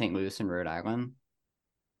Fordham, St. Louis, and Rhode Island.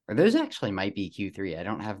 Or those actually might be Q3. I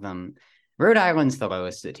don't have them. Rhode Island's the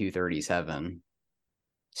lowest at 237.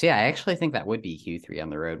 So yeah, I actually think that would be Q3 on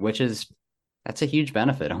the road, that's a huge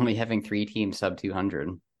benefit, only having 3 teams sub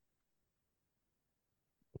 200.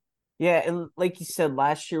 Yeah, and like you said,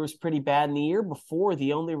 last year was pretty bad. And the year before,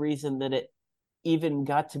 the only reason that it even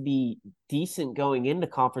got to be decent going into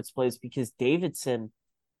conference play is because Davidson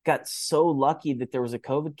got so lucky that there was a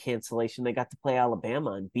COVID cancellation. They got to play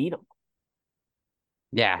Alabama and beat them.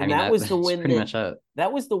 Yeah, I And mean that was the that's win pretty much it.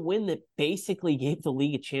 that was the win that basically gave the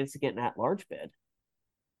league a chance to get an at-large bid.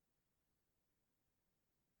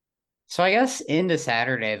 So I guess into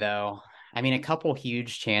Saturday though, I mean a couple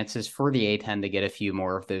huge chances for the A10 to get a few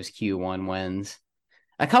more of those Q1 wins.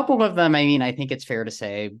 A couple of them, I mean, I think it's fair to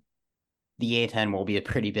say the A10 will be a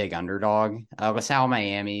pretty big underdog. LaSalle,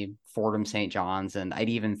 Miami, Fordham, St. John's, and I'd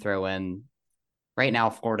even throw in right now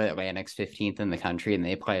Florida Atlantic's 15th in the country, and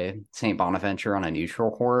they play St. Bonaventure on a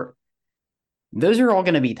neutral court. Those are all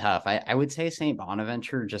going to be tough. I would say St.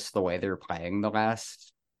 Bonaventure, just the way they're playing the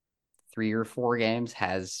last 3 or 4 games,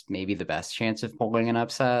 has maybe the best chance of pulling an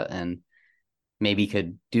upset and maybe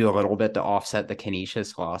could do a little bit to offset the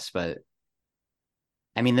Canisius loss. But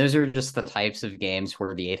I mean, those are just the types of games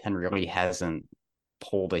where the A10 really hasn't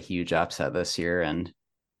pulled a huge upset this year, and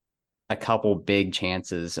a couple big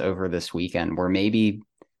chances over this weekend where maybe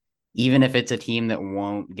even if it's a team that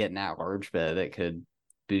won't get an at-large bid, it could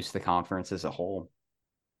boost the conference as a whole.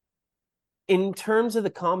 In terms of the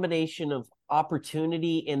combination of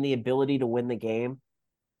opportunity and the ability to win the game,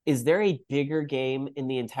 is there a bigger game in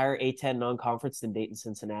the entire A10 non-conference than Dayton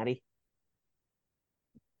Cincinnati?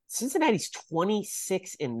 Cincinnati's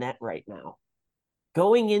 26 in net right now.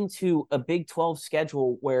 Going into a Big 12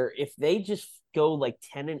 schedule where if they just go like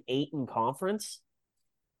 10-8 in conference,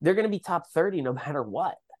 they're going to be top 30 no matter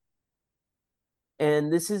what.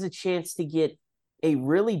 And this is a chance to get a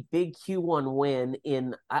really big Q1 win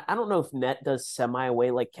in, I don't know if net does semi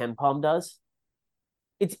away like Ken Palm does.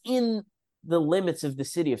 It's in the limits of the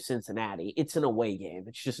city of Cincinnati. It's an away game.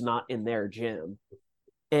 It's just not in their gym.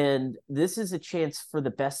 And this is a chance for the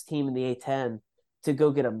best team in the A10 to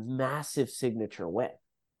go get a massive signature win.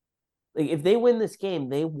 Like if they win this game,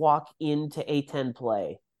 they walk into A10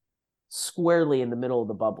 play squarely in the middle of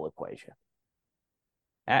the bubble equation.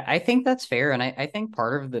 I think that's fair. And I think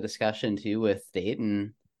part of the discussion too with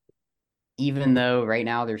Dayton, even though right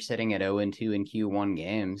now they're sitting at 0-2 in Q1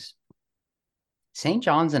 games, St.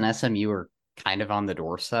 John's and SMU are kind of on the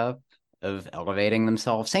doorstep of elevating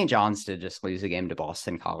themselves. St. John's did just lose a game to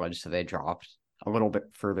Boston College, so they dropped a little bit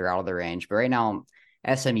further out of the range. But right now,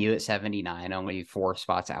 SMU at 79, only 4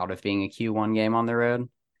 spots out of being a Q1 game on the road.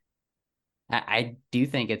 I do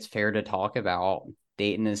think it's fair to talk about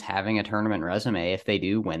Dayton as having a tournament resume if they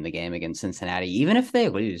do win the game against Cincinnati. Even if they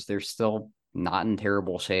lose, they're still not in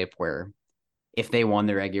terrible shape where if they won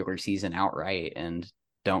the regular season outright and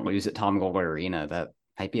don't lose at Tom Gold Arena, that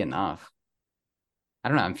might be enough. I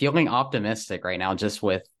don't know. I'm feeling optimistic right now just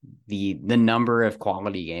with the number of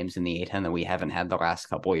quality games in the A10 that we haven't had the last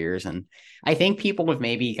couple of years. And I think people have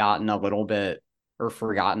maybe gotten a little bit or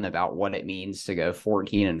forgotten about what it means to go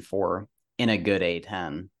 14-4 in a good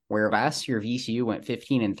A10, where last year VCU went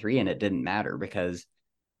 15-3 and it didn't matter because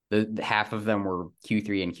the half of them were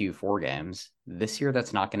Q3 and Q4 games. This year,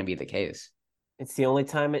 that's not going to be the case. It's the only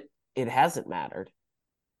time it hasn't mattered.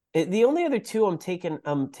 The only other two I'm taking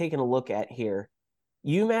a look at here.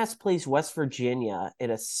 UMass plays West Virginia in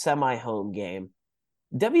a semi-home game.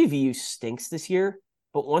 WVU stinks this year,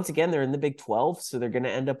 but once again, they're in the Big 12, so they're going to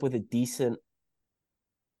end up with a decent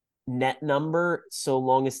net number so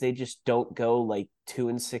long as they just don't go like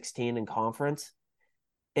 2-16 in conference.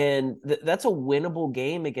 And that's a winnable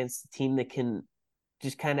game against a team that can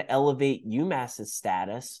just kind of elevate UMass's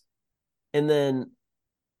status. And then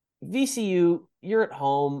VCU, you're at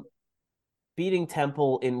home. Beating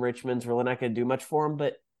Temple in Richmond's really not going to do much for them,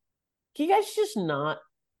 but can you guys just not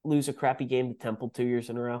lose a crappy game to Temple 2 years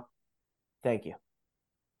in a row? Thank you.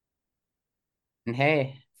 And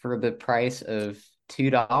hey, for the price of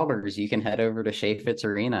 $2, you can head over to Chaffetz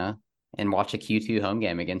Arena and watch a Q2 home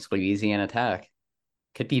game against Louisiana Tech.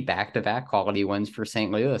 Could be back-to-back quality wins for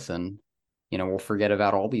St. Louis, and we'll forget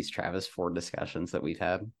about all these Travis Ford discussions that we've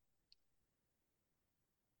had.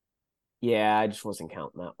 Yeah, I just wasn't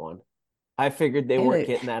counting that one. I figured they weren't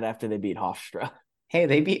getting that after they beat Hofstra. Hey,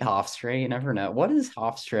 they beat Hofstra. You never know. What is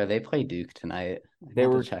Hofstra? They play Duke tonight. They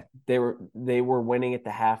were winning at the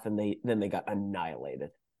half, and they got annihilated.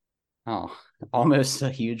 Oh, almost a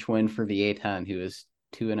huge win for the A10, who is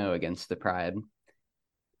 2-0 against the Pride.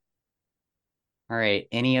 All right.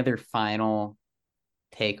 Any other final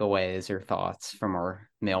takeaways or thoughts from our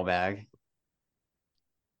mailbag?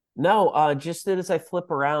 No, just that as I flip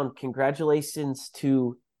around, congratulations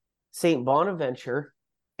to St. Bonaventure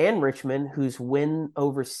and Richmond, whose wins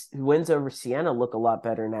over Siena look a lot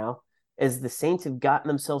better now, as the Saints have gotten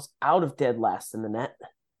themselves out of dead last in the net.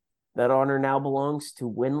 That honor now belongs to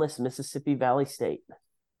winless Mississippi Valley State.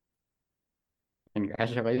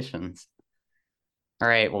 Congratulations. All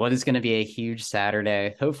right, well, it is going to be a huge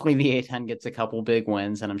Saturday. Hopefully the A10 gets a couple big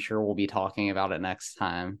wins, and I'm sure we'll be talking about it next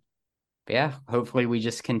time. But yeah, hopefully we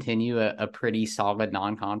just continue a pretty solid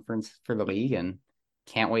non-conference for the league, and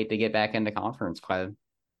can't wait to get back into conference play.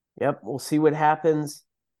 Yep, we'll see what happens.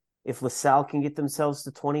 If LaSalle can get themselves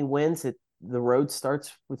to 20 wins, the road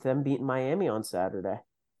starts with them beating Miami on Saturday.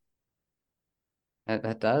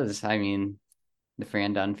 That does. I mean, the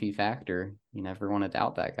Fran Dunphy factor. You never want to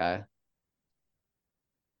doubt that guy.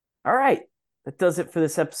 All right, that does it for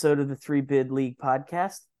this episode of the 3-Bid League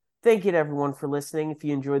podcast. Thank you to everyone for listening. If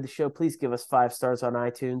you enjoyed the show, please give us 5 stars on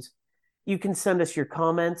iTunes. You can send us your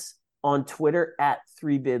comments on Twitter at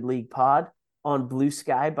 3Bid League Pod, on Blue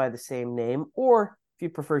Sky by the same name, or if you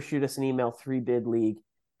prefer, shoot us an email,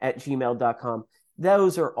 3bidleague@gmail.com.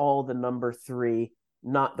 Those are all the number 3,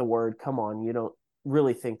 not the word. Come on, you don't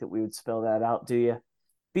really think that we would spell that out, do you?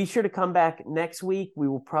 Be sure to come back next week. We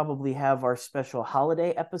will probably have our special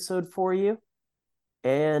holiday episode for you.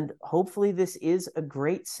 And hopefully this is a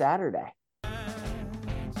great Saturday.